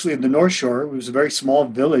 especially in the North Shore. It was a very small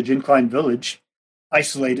village, incline village,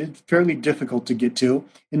 isolated, fairly difficult to get to,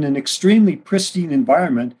 in an extremely pristine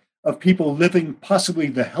environment of people living possibly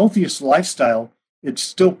the healthiest lifestyle it's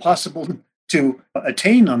still possible to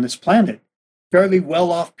attain on this planet. Fairly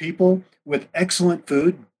well-off people with excellent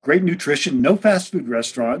food, great nutrition, no fast food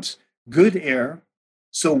restaurants, good air.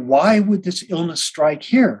 So why would this illness strike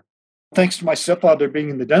here? Thanks to my stepfather being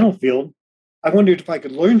in the dental field, I wondered if I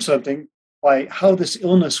could learn something by how this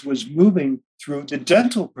illness was moving through the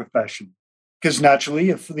dental profession. Because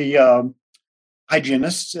naturally, if the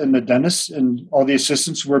hygienists and the dentists and all the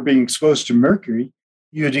assistants were being exposed to mercury,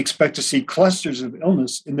 you'd expect to see clusters of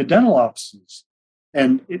illness in the dental offices.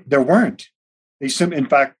 And there weren't. In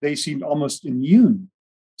fact, they seemed almost immune.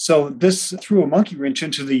 So this threw a monkey wrench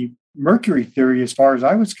into the mercury theory as far as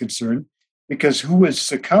I was concerned, because who was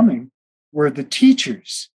succumbing were the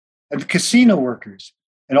teachers and the casino workers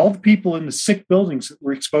and all the people in the sick buildings that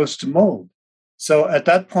were exposed to mold. So at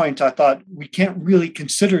that point, I thought we can't really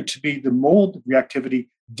consider it to be the mold reactivity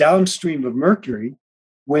downstream of mercury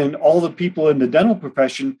when all the people in the dental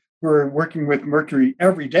profession who are working with mercury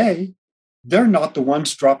every day, they're not the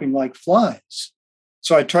ones dropping like flies.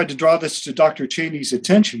 So I tried to draw this to Dr. Cheney's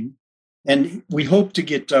attention, and we hope to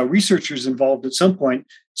get researchers involved at some point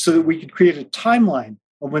so that we could create a timeline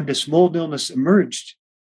of when this mold illness emerged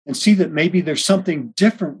and see that maybe there's something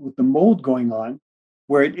different with the mold going on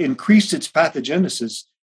where it increased its pathogenesis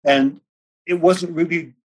and it wasn't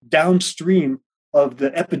really downstream of the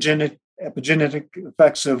epigenetic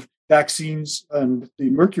effects of vaccines and the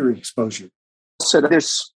mercury exposure. So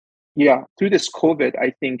through this COVID,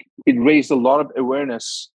 I think it raised a lot of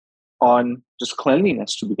awareness on just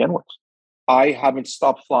cleanliness to begin with. I haven't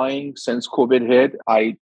stopped flying since COVID hit.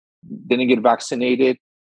 I didn't get vaccinated,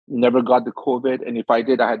 never got the COVID. And if I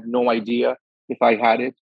did, I had no idea if I had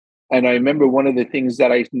it. And I remember one of the things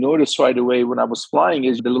that I noticed right away when I was flying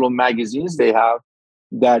is the little magazines they have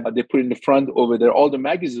that they put in the front over there. All the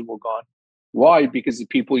magazines were gone. Why? Because the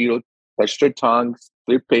people, touch their tongues,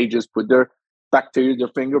 flip pages, put their bacteria, their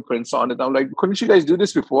fingerprints on it. I'm like, couldn't you guys do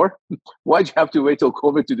this before? Why'd you have to wait till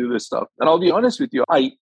COVID to do this stuff? And I'll be honest with you,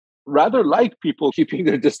 I rather like people keeping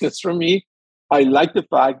their distance from me. I like the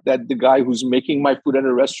fact that the guy who's making my food at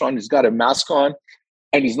a restaurant has got a mask on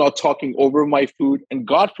and he's not talking over my food. And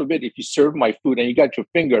God forbid, if you serve my food and you got your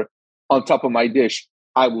finger on top of my dish,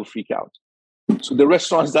 I will freak out. So the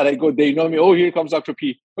restaurants that I go, they know me. Oh, here comes Dr.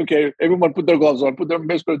 P. Okay, everyone put their gloves on, put their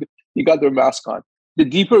mask on. You got their mask on. The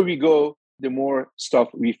deeper we go, the more stuff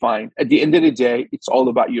we find. At the end of the day, it's all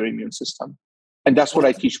about your immune system. And that's what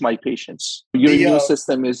I teach my patients. Your immune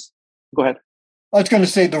system is, go ahead. I was going to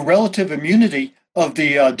say the relative immunity of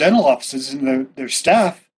the dental offices and their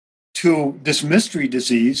staff to this mystery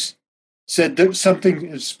disease said that something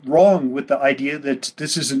is wrong with the idea that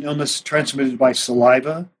this is an illness transmitted by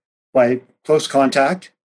saliva, by close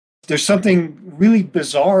contact. There's something really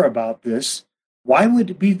bizarre about this. Why would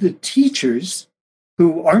it be the teachers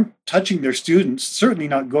who aren't touching their students, certainly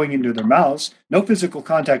not going into their mouths, no physical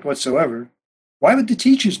contact whatsoever? Why would the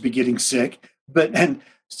teachers be getting sick, and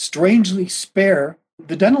strangely spare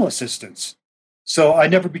the dental assistants? So I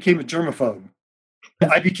never became a germaphobe.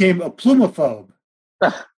 I became a plumaphobe.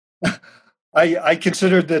 I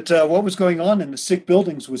considered that what was going on in the sick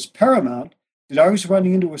buildings was paramount, that I was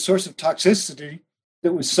running into a source of toxicity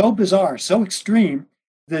that was so bizarre, so extreme,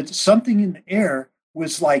 that something in the air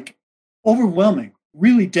was like overwhelming,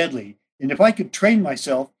 really deadly. And if I could train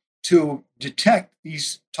myself to detect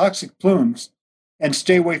these toxic plumes and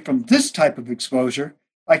stay away from this type of exposure,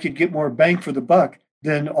 I could get more bang for the buck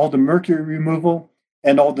than all the mercury removal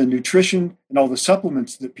and all the nutrition and all the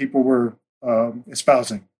supplements that people were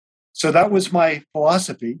espousing. So that was my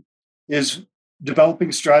philosophy, is developing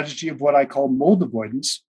a strategy of what I call mold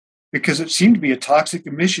avoidance, because it seemed to be a toxic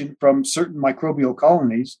emission from certain microbial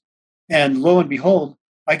colonies. And lo and behold,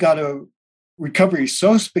 I got a recovery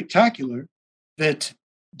so spectacular that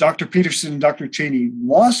Dr. Peterson and Dr. Cheney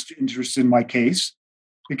lost interest in my case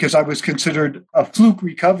because I was considered a fluke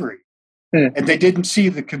recovery. And they didn't see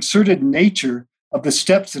the concerted nature of the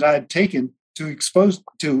steps that I had taken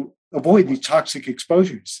to avoid these toxic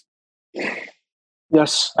exposures.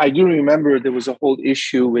 Yes, I do remember there was a whole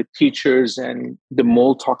issue with teachers and the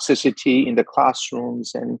mold toxicity in the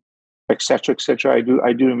classrooms and et cetera, et cetera.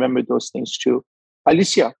 I do remember those things too.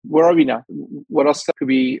 Alicia, where are we now? What else could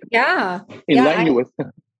we enlighten you with?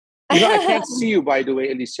 I can't see you, by the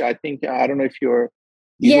way, Alicia. I think, I don't know if you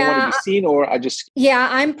don't want to be seen, or I just... Yeah,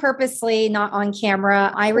 I'm purposely not on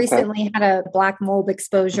camera. I recently had a black mold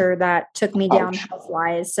exposure that took me down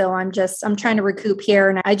health-wise. So I'm trying to recoup here,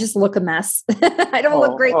 and I just look a mess. I don't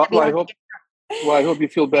look great. I hope you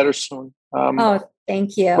feel better soon.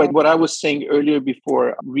 Thank you. But what I was saying earlier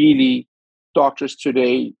before, really, doctors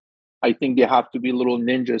today, I think they have to be little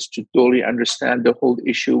ninjas to totally understand the whole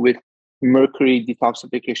issue with mercury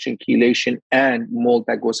detoxification, chelation, and mold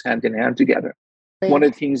that goes hand in hand together. One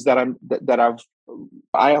of the things that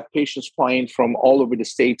I have patients flying from all over the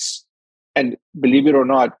States, and believe it or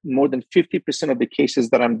not, more than 50% of the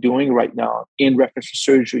cases that I'm doing right now in reference to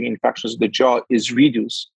surgery, infections of the jaw, is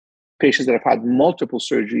redos. Patients that have had multiple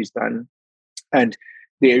surgeries done, and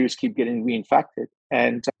the areas keep getting reinfected.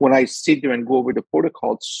 And when I sit there and go over the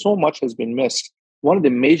protocol, so much has been missed. One of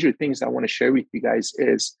the major things I want to share with you guys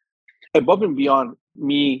is, above and beyond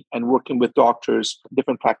me and working with doctors,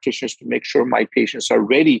 different practitioners to make sure my patients are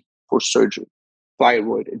ready for surgery,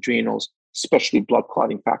 thyroid, adrenals, especially blood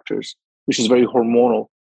clotting factors, which is very hormonal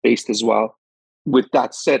based as well. With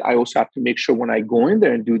that said, I also have to make sure when I go in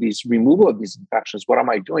there and do these removal of these infections, what am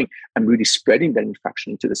I doing? I'm really spreading that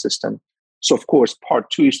infection into the system. So of course, part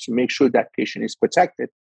 2 is to make sure that patient is protected.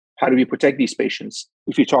 How do we protect these patients?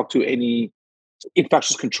 If you talk to any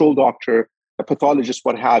infectious control doctor, a pathologist,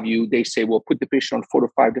 what have you, they say, well, put the patient on 4 to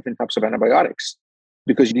 5 different types of antibiotics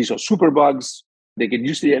because these are superbugs. They get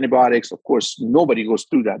used to the antibiotics. Of course, nobody goes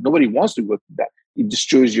through that. Nobody wants to go through that. It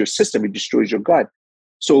destroys your system. It destroys your gut.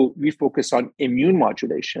 So we focus on immune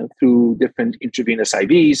modulation through different intravenous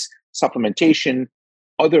IVs, supplementation,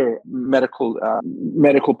 other medical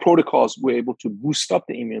protocols. We're able to boost up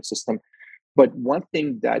the immune system. But one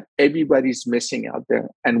thing that everybody's missing out there,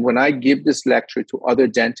 and when I give this lecture to other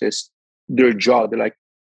dentists, their jaw, they're like,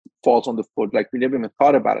 falls on the foot. Like, we never even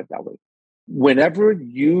thought about it that way. Whenever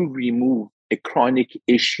you remove a chronic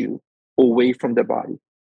issue away from the body,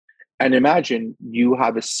 and imagine you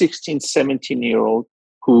have a 16, 17-year-old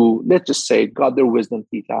who, let's just say, got their wisdom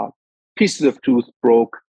teeth out, pieces of tooth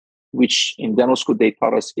broke, which in dental school they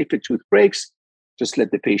taught us, if a tooth breaks, just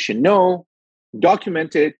let the patient know,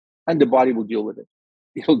 document it, and the body will deal with it.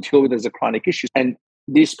 It'll deal with it as a chronic issue. And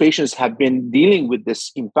these patients have been dealing with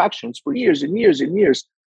this infections for years and years and years.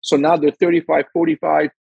 So now they're 35, 45.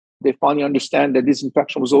 They finally understand that this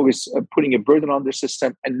infection was always putting a burden on their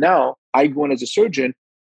system. And now I go in as a surgeon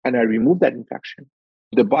and I remove that infection.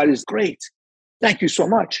 The body is great. Thank you so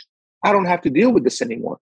much. I don't have to deal with this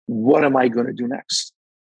anymore. What am I going to do next?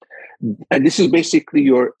 And this is basically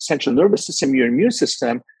your central nervous system, your immune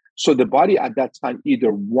system. So the body at that time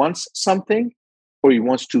either wants something or he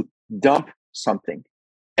wants to dump something.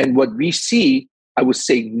 And what we see, I would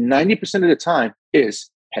say 90% of the time, is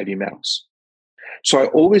heavy metals. So I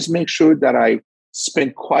always make sure that I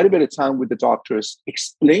spend quite a bit of time with the doctors,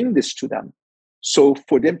 explain this to them. So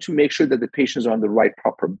for them to make sure that the patients are on the right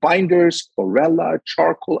proper binders, chlorella,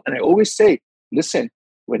 charcoal. And I always say, listen,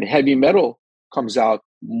 when heavy metal comes out,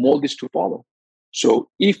 mold is to follow. So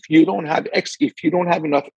if you don't have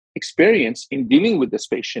enough experience in dealing with this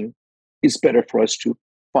patient, it's better for us to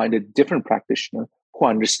find a different practitioner who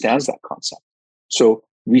understands that concept. So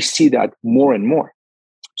we see that more and more.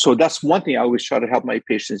 So that's one thing I always try to help my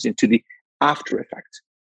patients into the after effect.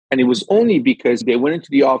 And it was only because they went into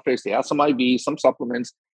the office, they had some IVs, some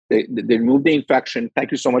supplements, they removed the infection.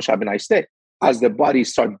 Thank you so much. Have a nice day. As the body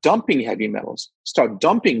start dumping heavy metals, start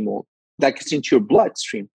dumping mold, that gets into your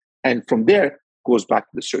bloodstream. And from there, goes back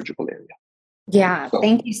to the surgical area. Yeah. So,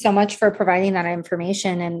 thank you so much for providing that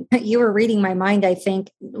information. And you were reading my mind, I think,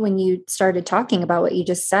 when you started talking about what you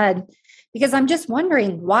just said, Because I'm just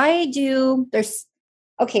wondering,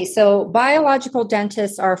 so biological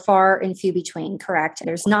dentists are far and few between, correct?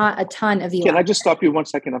 There's not a ton of you. Can I just stop you 1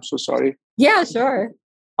 second? I'm so sorry. Yeah, sure.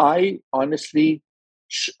 I honestly,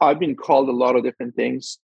 I've been called a lot of different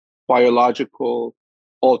things: biological,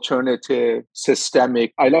 alternative,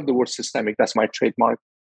 systemic. I love the word systemic. That's my trademark.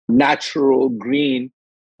 Natural, green,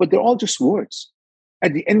 but they're all just words.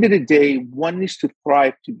 At the end of the day, one needs to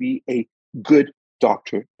thrive to be a good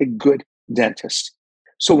doctor, a good dentist.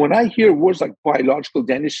 So when I hear words like biological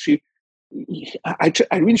dentistry, I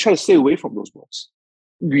really try to stay away from those words.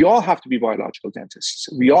 We all have to be biological dentists.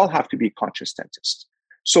 We all have to be conscious dentists.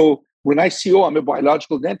 So when I see, I'm a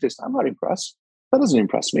biological dentist, I'm not impressed. That doesn't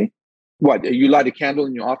impress me. What, you light a candle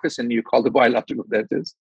in your office and you call the biological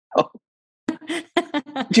dentist? Oh.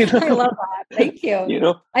 I love that. Thank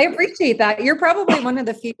you. I appreciate that. You're probably one of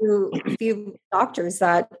the few doctors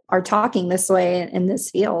that are talking this way in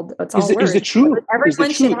this field. It's all is it true?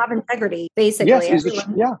 Everyone should have integrity, basically. Yes,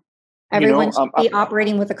 everyone should be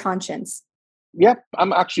operating with a conscience. Yep.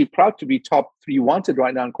 I'm actually proud to be top 3 wanted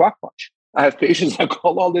right now on Quackwatch. I have patients that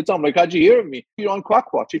call all the time, like, how'd you hear of me? If you're on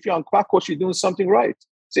Quackwatch. If you're on Quackwatch, you're doing something right.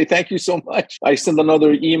 Say, thank you so much. I send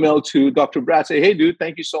another email to Dr. Brad, say, hey, dude,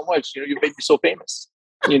 thank you so much. You made me so famous.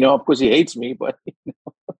 Of course, he hates me, but...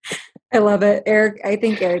 I love it. Eric, I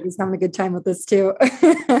think Eric is having a good time with this too.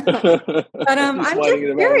 But I'm just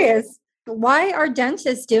curious. Why are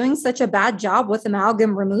dentists doing such a bad job with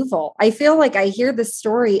amalgam removal? I feel like I hear this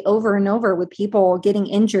story over and over with people getting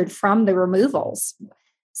injured from the removals.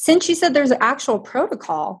 Since you said there's an actual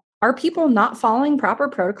protocol, are people not following proper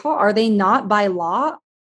protocol? Are they not by law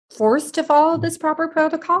forced to follow this proper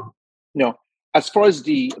protocol? No. As far as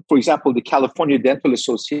for example, the California Dental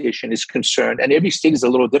Association is concerned, and every state is a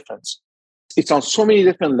little different. It's on so many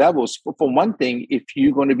different levels. For one thing, if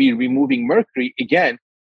you're going to be removing mercury, again,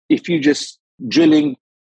 if you just drilling,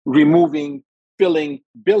 removing, filling,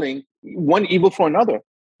 billing, one evil for another.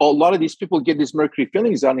 A lot of these people get these mercury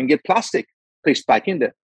fillings done and get plastic placed back in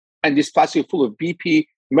there. And this plastic is full of BP,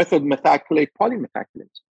 methyl methacrylate,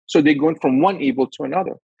 polymethacrylate. So they're going from one evil to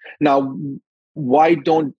another. Now, why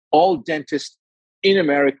don't all dentists in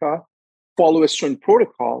America follow a certain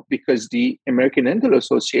protocol? Because the American Dental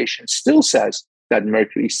Association still says that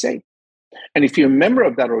mercury is safe. And if you're a member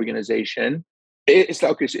of that organization, it's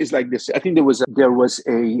like this. I think there was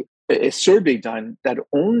a survey done that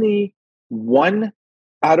only 1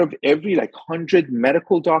 out of every 100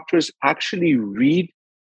 medical doctors actually read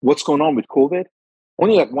what's going on with COVID.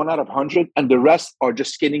 Only 1 out of 100, and the rest are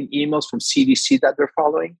just getting emails from CDC that they're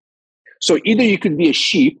following. So either you can be a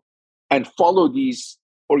sheep and follow these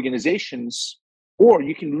organizations, or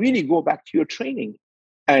you can really go back to your training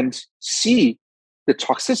and see the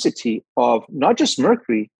toxicity of not just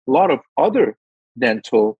mercury, a lot of other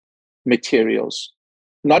dental materials,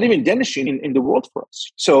 not even dentistry in the world for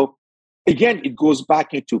us. So again, it goes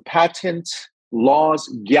back into patent laws,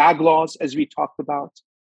 gag laws, as we talked about.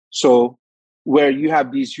 So where you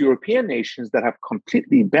have these European nations that have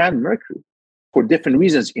completely banned mercury for different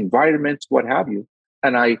reasons, environment, what have you.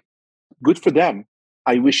 And good for them.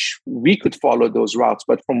 I wish we could follow those routes.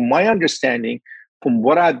 But from my understanding, from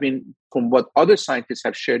what other scientists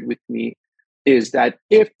have shared with me, is that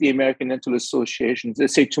if the American Dental Association,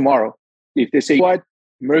 let's say tomorrow, if they say, what,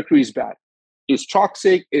 mercury is bad, it's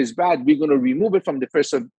toxic, is bad, we're going to remove it from the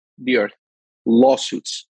face of the earth,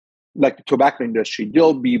 lawsuits. Like the tobacco industry,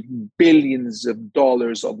 there'll be billions of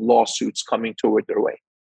dollars of lawsuits coming toward their way.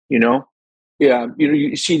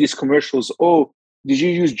 You see these commercials. Oh, did you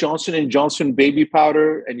use Johnson & Johnson baby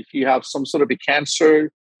powder? And if you have some sort of a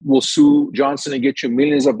cancer, we'll sue Johnson and get you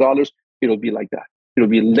millions of dollars. It'll be like that. It'll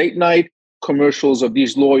be late night commercials of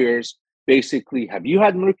these lawyers. Basically, have you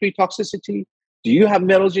had mercury toxicity? Do you have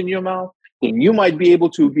metals in your mouth? Then you might be able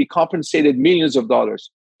to be compensated millions of dollars.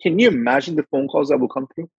 Can you imagine the phone calls that will come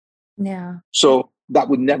through? Yeah. So that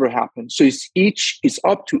would never happen. So it's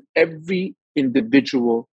up to every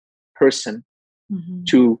individual person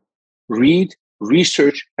to read,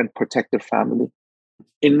 research, and protect their family.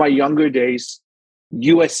 In my younger days,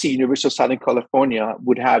 USC, University of Southern California,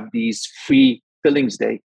 would have these free fillings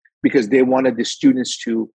day because they wanted the students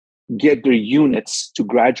to get their units to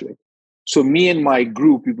graduate. So me and my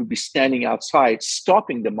group, we would be standing outside,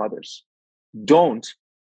 stopping the mothers. Don't.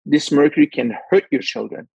 This mercury can hurt your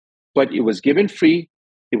children. But it was given free.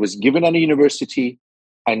 It was given at a university,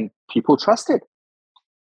 and people trusted.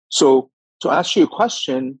 So to answer your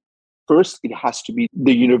question, first, it has to be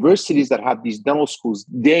the universities that have these dental schools.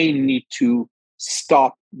 They need to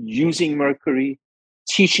stop using mercury,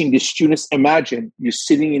 teaching the students. Imagine you're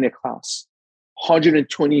sitting in a class,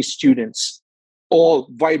 120 students, all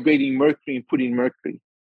vibrating mercury and putting mercury.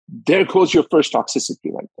 There goes your first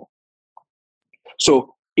toxicity right there.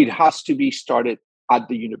 So it has to be started at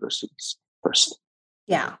the universities first.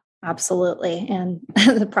 Yeah, absolutely. And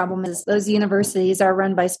the problem is those universities are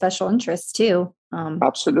run by special interests too.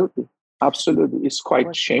 Absolutely. It's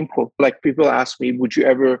quite shameful. Like people ask me,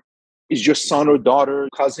 is your son or daughter,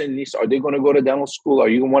 cousin, niece, are they going to go to dental school? Are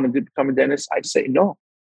you going to become a dentist? I say no.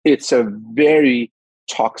 It's a very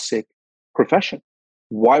toxic profession.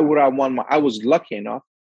 Why would I I was lucky enough,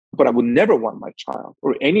 but I would never want my child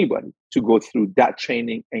or anybody to go through that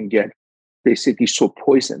training and get basically so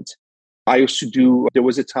poisoned. There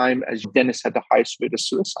was a time as dentists had the highest rate of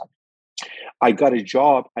suicide. I got a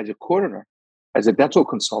job as a coroner, as a dental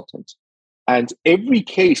consultant. And every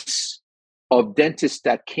case of dentists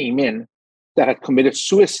that came in that had committed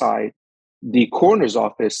suicide, the coroner's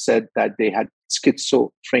office said that they had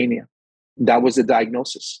schizophrenia. That was the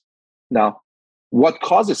diagnosis. Now, what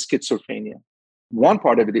causes schizophrenia? One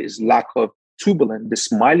part of it is lack of tubulin, this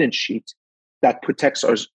myelin sheet that protects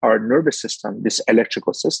our nervous system, this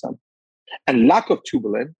electrical system. And lack of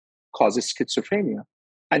tubulin causes schizophrenia.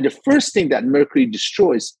 And the first thing that mercury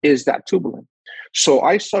destroys is that tubulin. So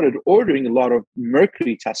I started ordering a lot of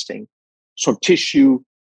mercury testing, some tissue,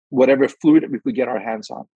 whatever fluid we could get our hands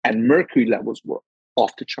on. And mercury levels were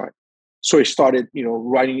off the chart. So I started,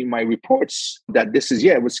 writing in my reports that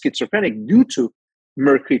it was schizophrenic due to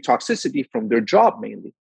mercury toxicity from their job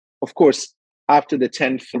mainly. Of course, after the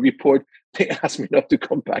 10th report, they asked me not to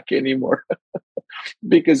come back anymore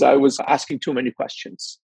because I was asking too many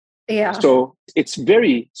questions. Yeah. So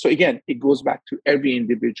again, it goes back to every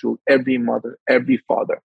individual, every mother, every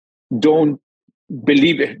father. Don't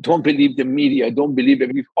believe it. Don't believe the media. Don't believe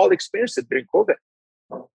it. We've all experienced it during COVID.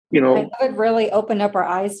 It would really open up our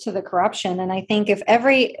eyes to the corruption. And I think if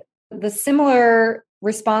the similar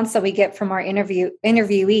response that we get from our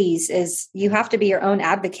interviewees is you have to be your own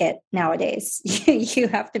advocate nowadays. You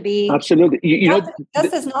have to be absolutely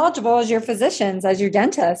just as knowledgeable as your physicians, as your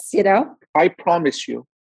dentists, I promise you,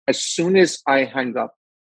 as soon as I hang up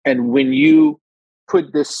and when you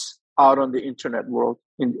put this out on the internet world,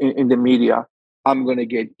 in the media, I'm going to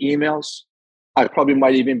get emails. I probably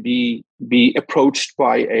might even be approached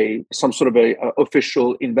by some sort of a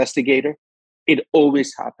official investigator. It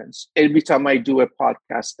always happens. Every time I do a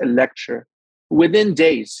podcast, a lecture, within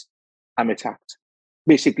days, I'm attacked,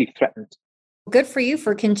 basically threatened. Good for you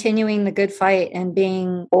for continuing the good fight and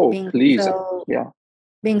being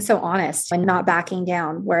so honest and not backing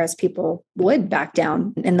down, whereas people would back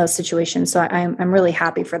down in those situations. So I'm really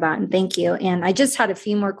happy for that. And thank you. And I just had a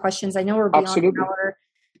few more questions. I know we're beyond an hour,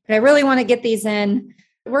 but I really want to get these in.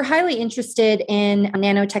 We're highly interested in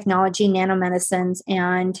nanotechnology, nanomedicines,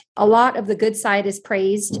 and a lot of the good side is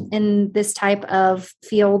praised in this type of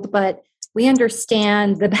field, but we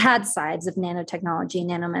understand the bad sides of nanotechnology,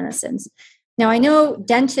 nanomedicines. Now, I know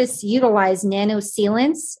dentists utilize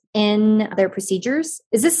nanosealants in their procedures.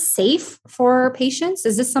 Is this safe for patients?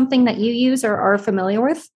 Is this something that you use or are familiar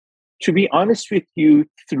with? To be honest with you,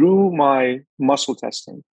 through my muscle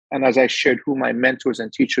testing, and as I shared who my mentors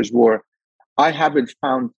and teachers were, I haven't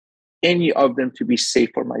found any of them to be safe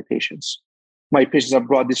for my patients. My patients have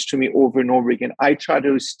brought this to me over and over again. I try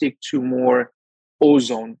to stick to more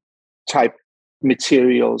ozone type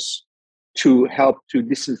materials to help to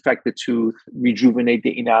disinfect the tooth, rejuvenate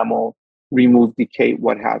the enamel, remove decay,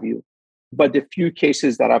 what have you. But the few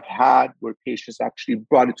cases that I've had where patients actually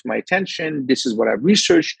brought it to my attention, this is what I've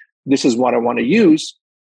researched, this is what I want to use.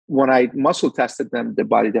 When I muscle tested them, the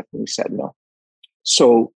body definitely said no.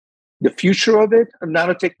 So the future of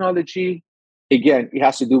nanotechnology, again, it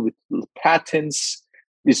has to do with patents,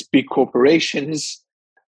 these big corporations.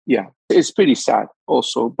 Yeah, it's pretty sad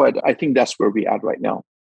also, but I think that's where we're at right now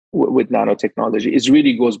with nanotechnology. It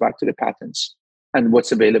really goes back to the patents and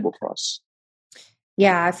what's available for us.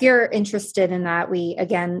 Yeah, if you're interested in that,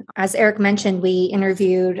 again, as Eric mentioned, we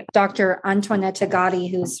interviewed Dr. Antoinetta Gotti,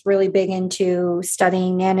 who's really big into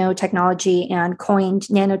studying nanotechnology and coined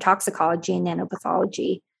nanotoxicology and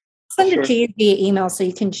nanopathology. Send it to you via email so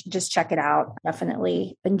you can just check it out.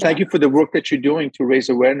 Definitely. Thank you for the work that you're doing to raise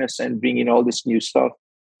awareness and bring in all this new stuff.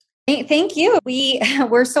 Thank you.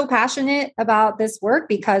 We're so passionate about this work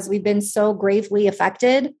because we've been so gravely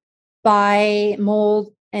affected by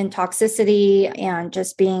mold and toxicity and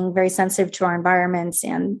just being very sensitive to our environments.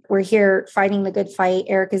 And we're here fighting the good fight.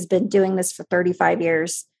 Eric has been doing this for 35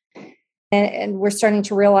 years. And we're starting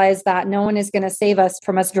to realize that no one is going to save us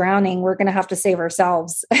from us drowning. We're going to have to save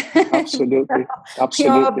ourselves. Absolutely. We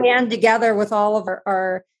all band together with all of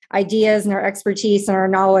our ideas and our expertise and our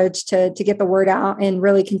knowledge to get the word out and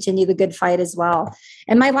really continue the good fight as well.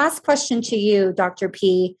 And my last question to you, Dr.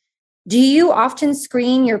 P, do you often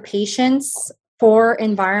screen your patients for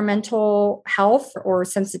environmental health or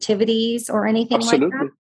sensitivities or anything like that?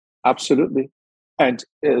 Absolutely. And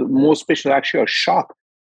most patients actually are shocked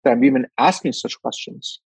that I'm even asking such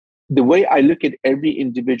questions. The way I look at every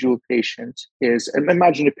individual patient is,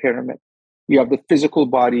 imagine a pyramid. You have the physical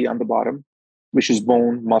body on the bottom, which is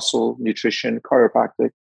bone, muscle, nutrition,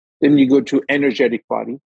 chiropractic. Then you go to energetic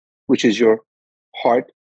body, which is your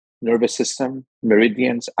heart, nervous system,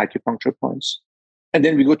 meridians, acupuncture points. And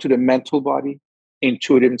then we go to the mental body,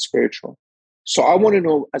 intuitive and spiritual. So I want to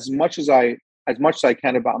know as much as I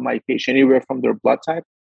can about my patient, anywhere from their blood type,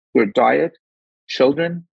 their diet,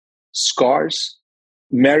 children, scars,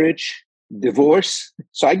 marriage, divorce.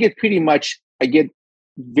 So I get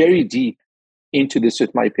very deep into this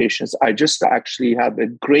with my patients. I just actually have a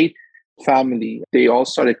great family. They all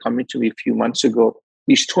started coming to me a few months ago.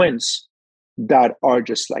 These twins that are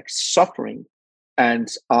just like suffering. And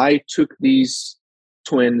I took these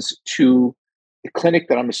twins to a clinic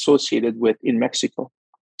that I'm associated with in Mexico.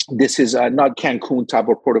 This is not Cancun type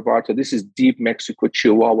or Puerto Vallarta. This is deep Mexico,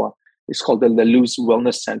 Chihuahua. It's called the La Luz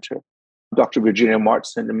Wellness Center. Dr. Virginia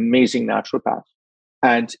Martz, an amazing naturopath.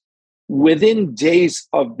 And within days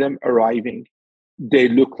of them arriving, they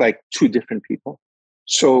look like two different people.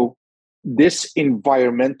 So this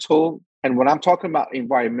environmental, and when I'm talking about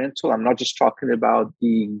environmental, I'm not just talking about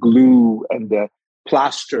the glue and the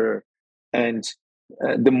plaster and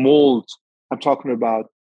the mold. I'm talking about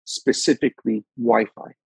specifically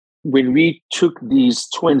Wi-Fi. When we took these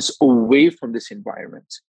twins away from this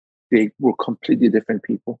environment, they were completely different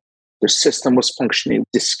people. Their system was functioning.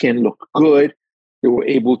 The skin looked good. They were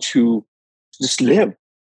able to just live.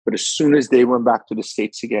 But as soon as they went back to the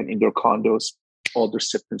States again in their condos, all their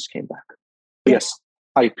symptoms came back. Yes,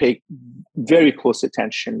 I pay very close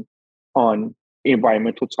attention on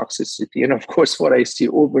environmental toxicity. And of course, what I see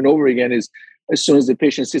over and over again is as soon as the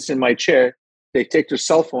patient sits in my chair, they take their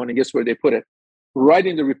cell phone and guess where they put it? Right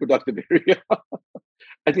in the reproductive area.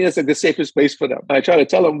 I think that's like the safest place for them. I try to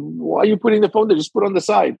tell them, why are you putting the phone there? Just put it on the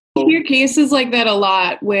side. I hear cases like that a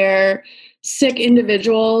lot where sick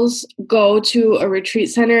individuals go to a retreat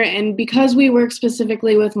center. And because we work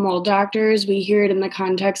specifically with mold doctors, we hear it in the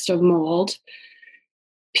context of mold.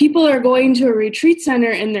 People are going to a retreat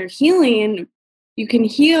center and they're healing. You can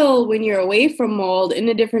heal when you're away from mold in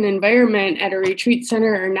a different environment at a retreat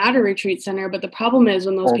center or not a retreat center. But the problem is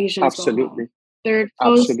when those patients go home, they're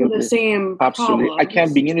exposed to the same problems. I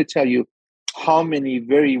can't begin to tell you how many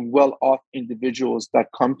very well-off individuals that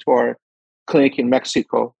come to our clinic in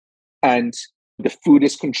Mexico and the food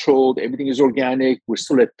is controlled, everything is organic. We're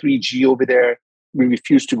still at 3G over there. We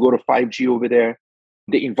refuse to go to 5G over there.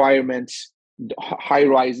 The environment, the high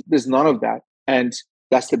rise, there's none of that. And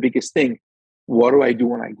that's the biggest thing. What do I do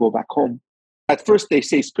when I go back home? At first, they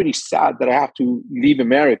say it's pretty sad that I have to leave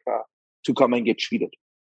America to come and get treated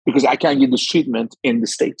because I can't get this treatment in the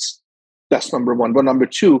States. That's number one. But number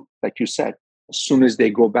two, like you said, as soon as they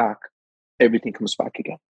go back, everything comes back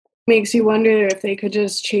again. Makes you wonder if they could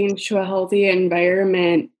just change to a healthy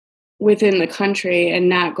environment within the country and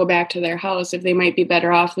not go back to their house, if they might be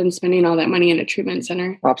better off than spending all that money in a treatment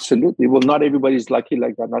center. Absolutely. Well, not everybody's lucky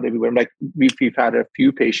like that. Not everywhere. Like we've had a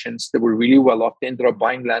few patients that were really well off. They ended up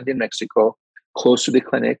buying land in Mexico, close to the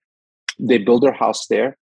clinic. They build their house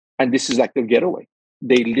there. And this is like their getaway.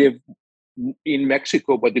 They live in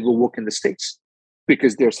Mexico, but they go work in the States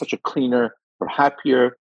because they're such a cleaner, or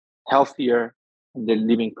happier, healthier, and they're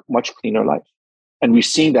living much cleaner life. And we're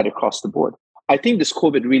seeing that across the board. I think this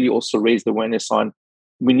COVID really also raised awareness on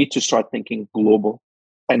we need to start thinking global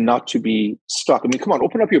and not to be stuck. I mean, come on,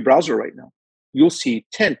 open up your browser right now. You'll see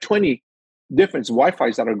 10, 20 different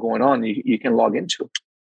Wi-Fis that are going on you can log into.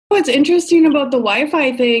 What's interesting about the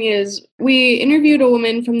Wi-Fi thing is we interviewed a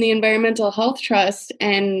woman from the Environmental Health Trust,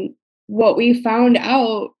 and what we found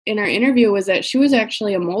out in our interview was that she was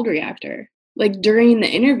actually a mold reactor. Like during the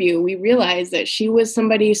interview, we realized that she was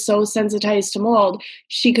somebody so sensitized to mold,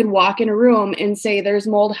 she could walk in a room and say, there's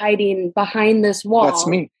mold hiding behind this wall.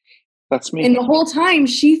 That's me. And the whole time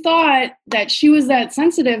she thought that she was that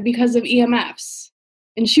sensitive because of EMFs,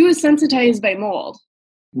 and she was sensitized by mold.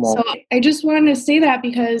 So I just wanted to say that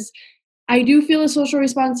because I do feel a social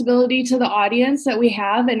responsibility to the audience that we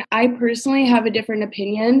have. And I personally have a different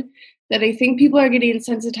opinion that I think people are getting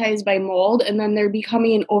sensitized by mold and then they're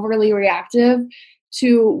becoming overly reactive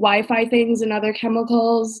to Wi-Fi things and other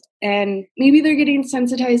chemicals. And maybe they're getting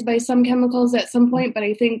sensitized by some chemicals at some point, but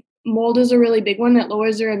I think mold is a really big one that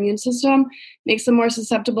lowers their immune system, makes them more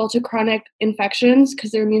susceptible to chronic infections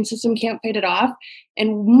because their immune system can't fight it off,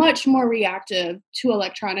 and much more reactive to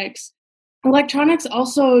electronics. Electronics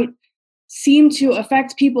also seem to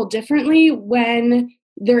affect people differently when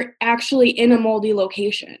they're actually in a moldy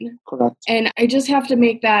location. Correct. And I just have to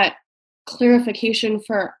make that clarification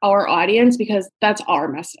for our audience because that's our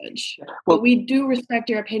message. Well, but we do respect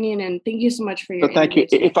your opinion, and thank you so much for your thank you.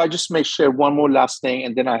 If I just may share one more last thing,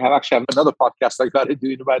 and then I have another podcast I got to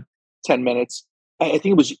do in about 10 minutes. I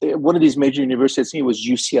think it was one of these major universities, I think it was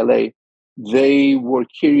UCLA. They were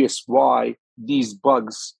curious why these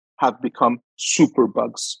bugs have become super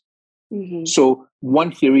bugs. Mm-hmm. So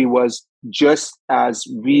one theory was, just as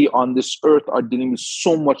we on this earth are dealing with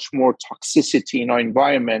so much more toxicity in our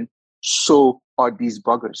environment, so are these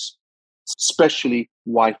buggers, especially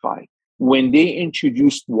Wi-Fi. When they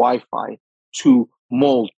introduced Wi-Fi to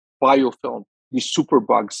mold, biofilm, these super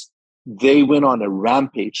bugs, they went on a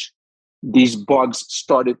rampage. These bugs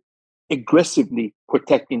started aggressively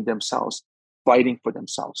protecting themselves, fighting for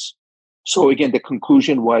themselves. So again, the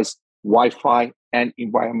conclusion was Wi-Fi and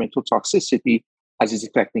environmental toxicity, as is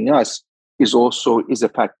affecting us, is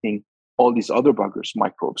affecting all these other buggers,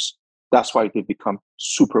 microbes. That's why they become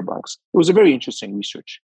super bugs. It was a very interesting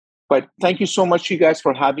research. But thank you so much, you guys,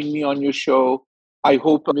 for having me on your show. I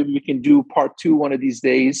hope maybe we can do part 2 one of these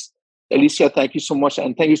days. Alicia, thank you so much.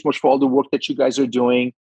 And thank you so much for all the work that you guys are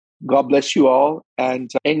doing. God bless you all.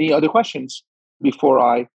 And any other questions before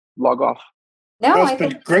I log off? No, it's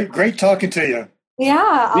been great talking to you.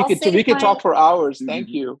 Yeah. We could talk for hours. Thank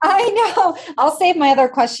you. I know. I'll save my other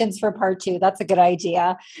questions for part 2. That's a good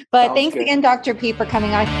idea. But Sounds thanks good. Again, Dr. P, for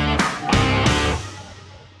coming on.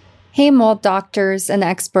 Hey, mold doctors and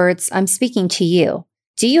experts, I'm speaking to you.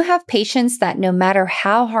 Do you have patients that no matter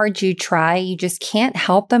how hard you try, you just can't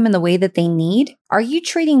help them in the way that they need? Are you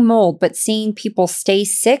treating mold but seeing people stay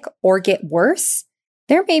sick or get worse?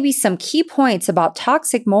 There may be some key points about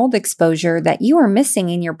toxic mold exposure that you are missing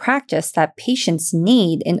in your practice that patients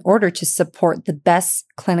need in order to support the best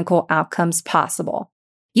clinical outcomes possible.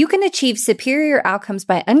 You can achieve superior outcomes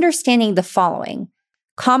by understanding the following: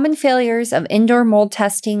 common failures of indoor mold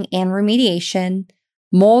testing and remediation,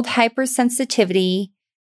 mold hypersensitivity,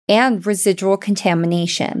 and residual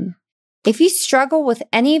contamination. If you struggle with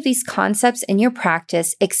any of these concepts in your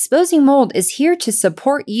practice, Exposing Mold is here to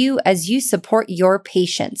support you as you support your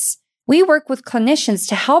patients. We work with clinicians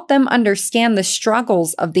to help them understand the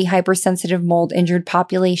struggles of the hypersensitive mold-injured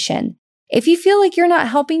population. If you feel like you're not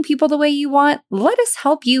helping people the way you want, let us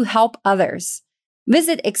help you help others.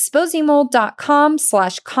 Visit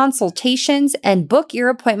exposingmold.com/consultations and book your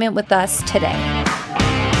appointment with us today.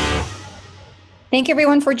 Thank you,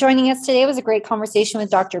 everyone, for joining us today. It was a great conversation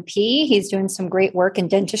with Dr. P. He's doing some great work in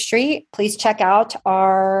dentistry. Please check out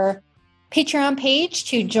our Patreon page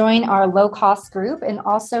to join our low-cost group, and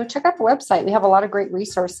also check out the website. We have a lot of great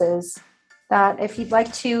resources that if you'd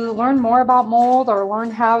like to learn more about mold or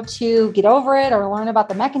learn how to get over it or learn about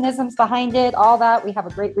the mechanisms behind it, all that, we have a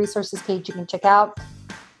great resources page you can check out.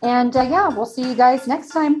 And we'll see you guys next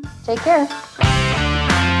time. Take care.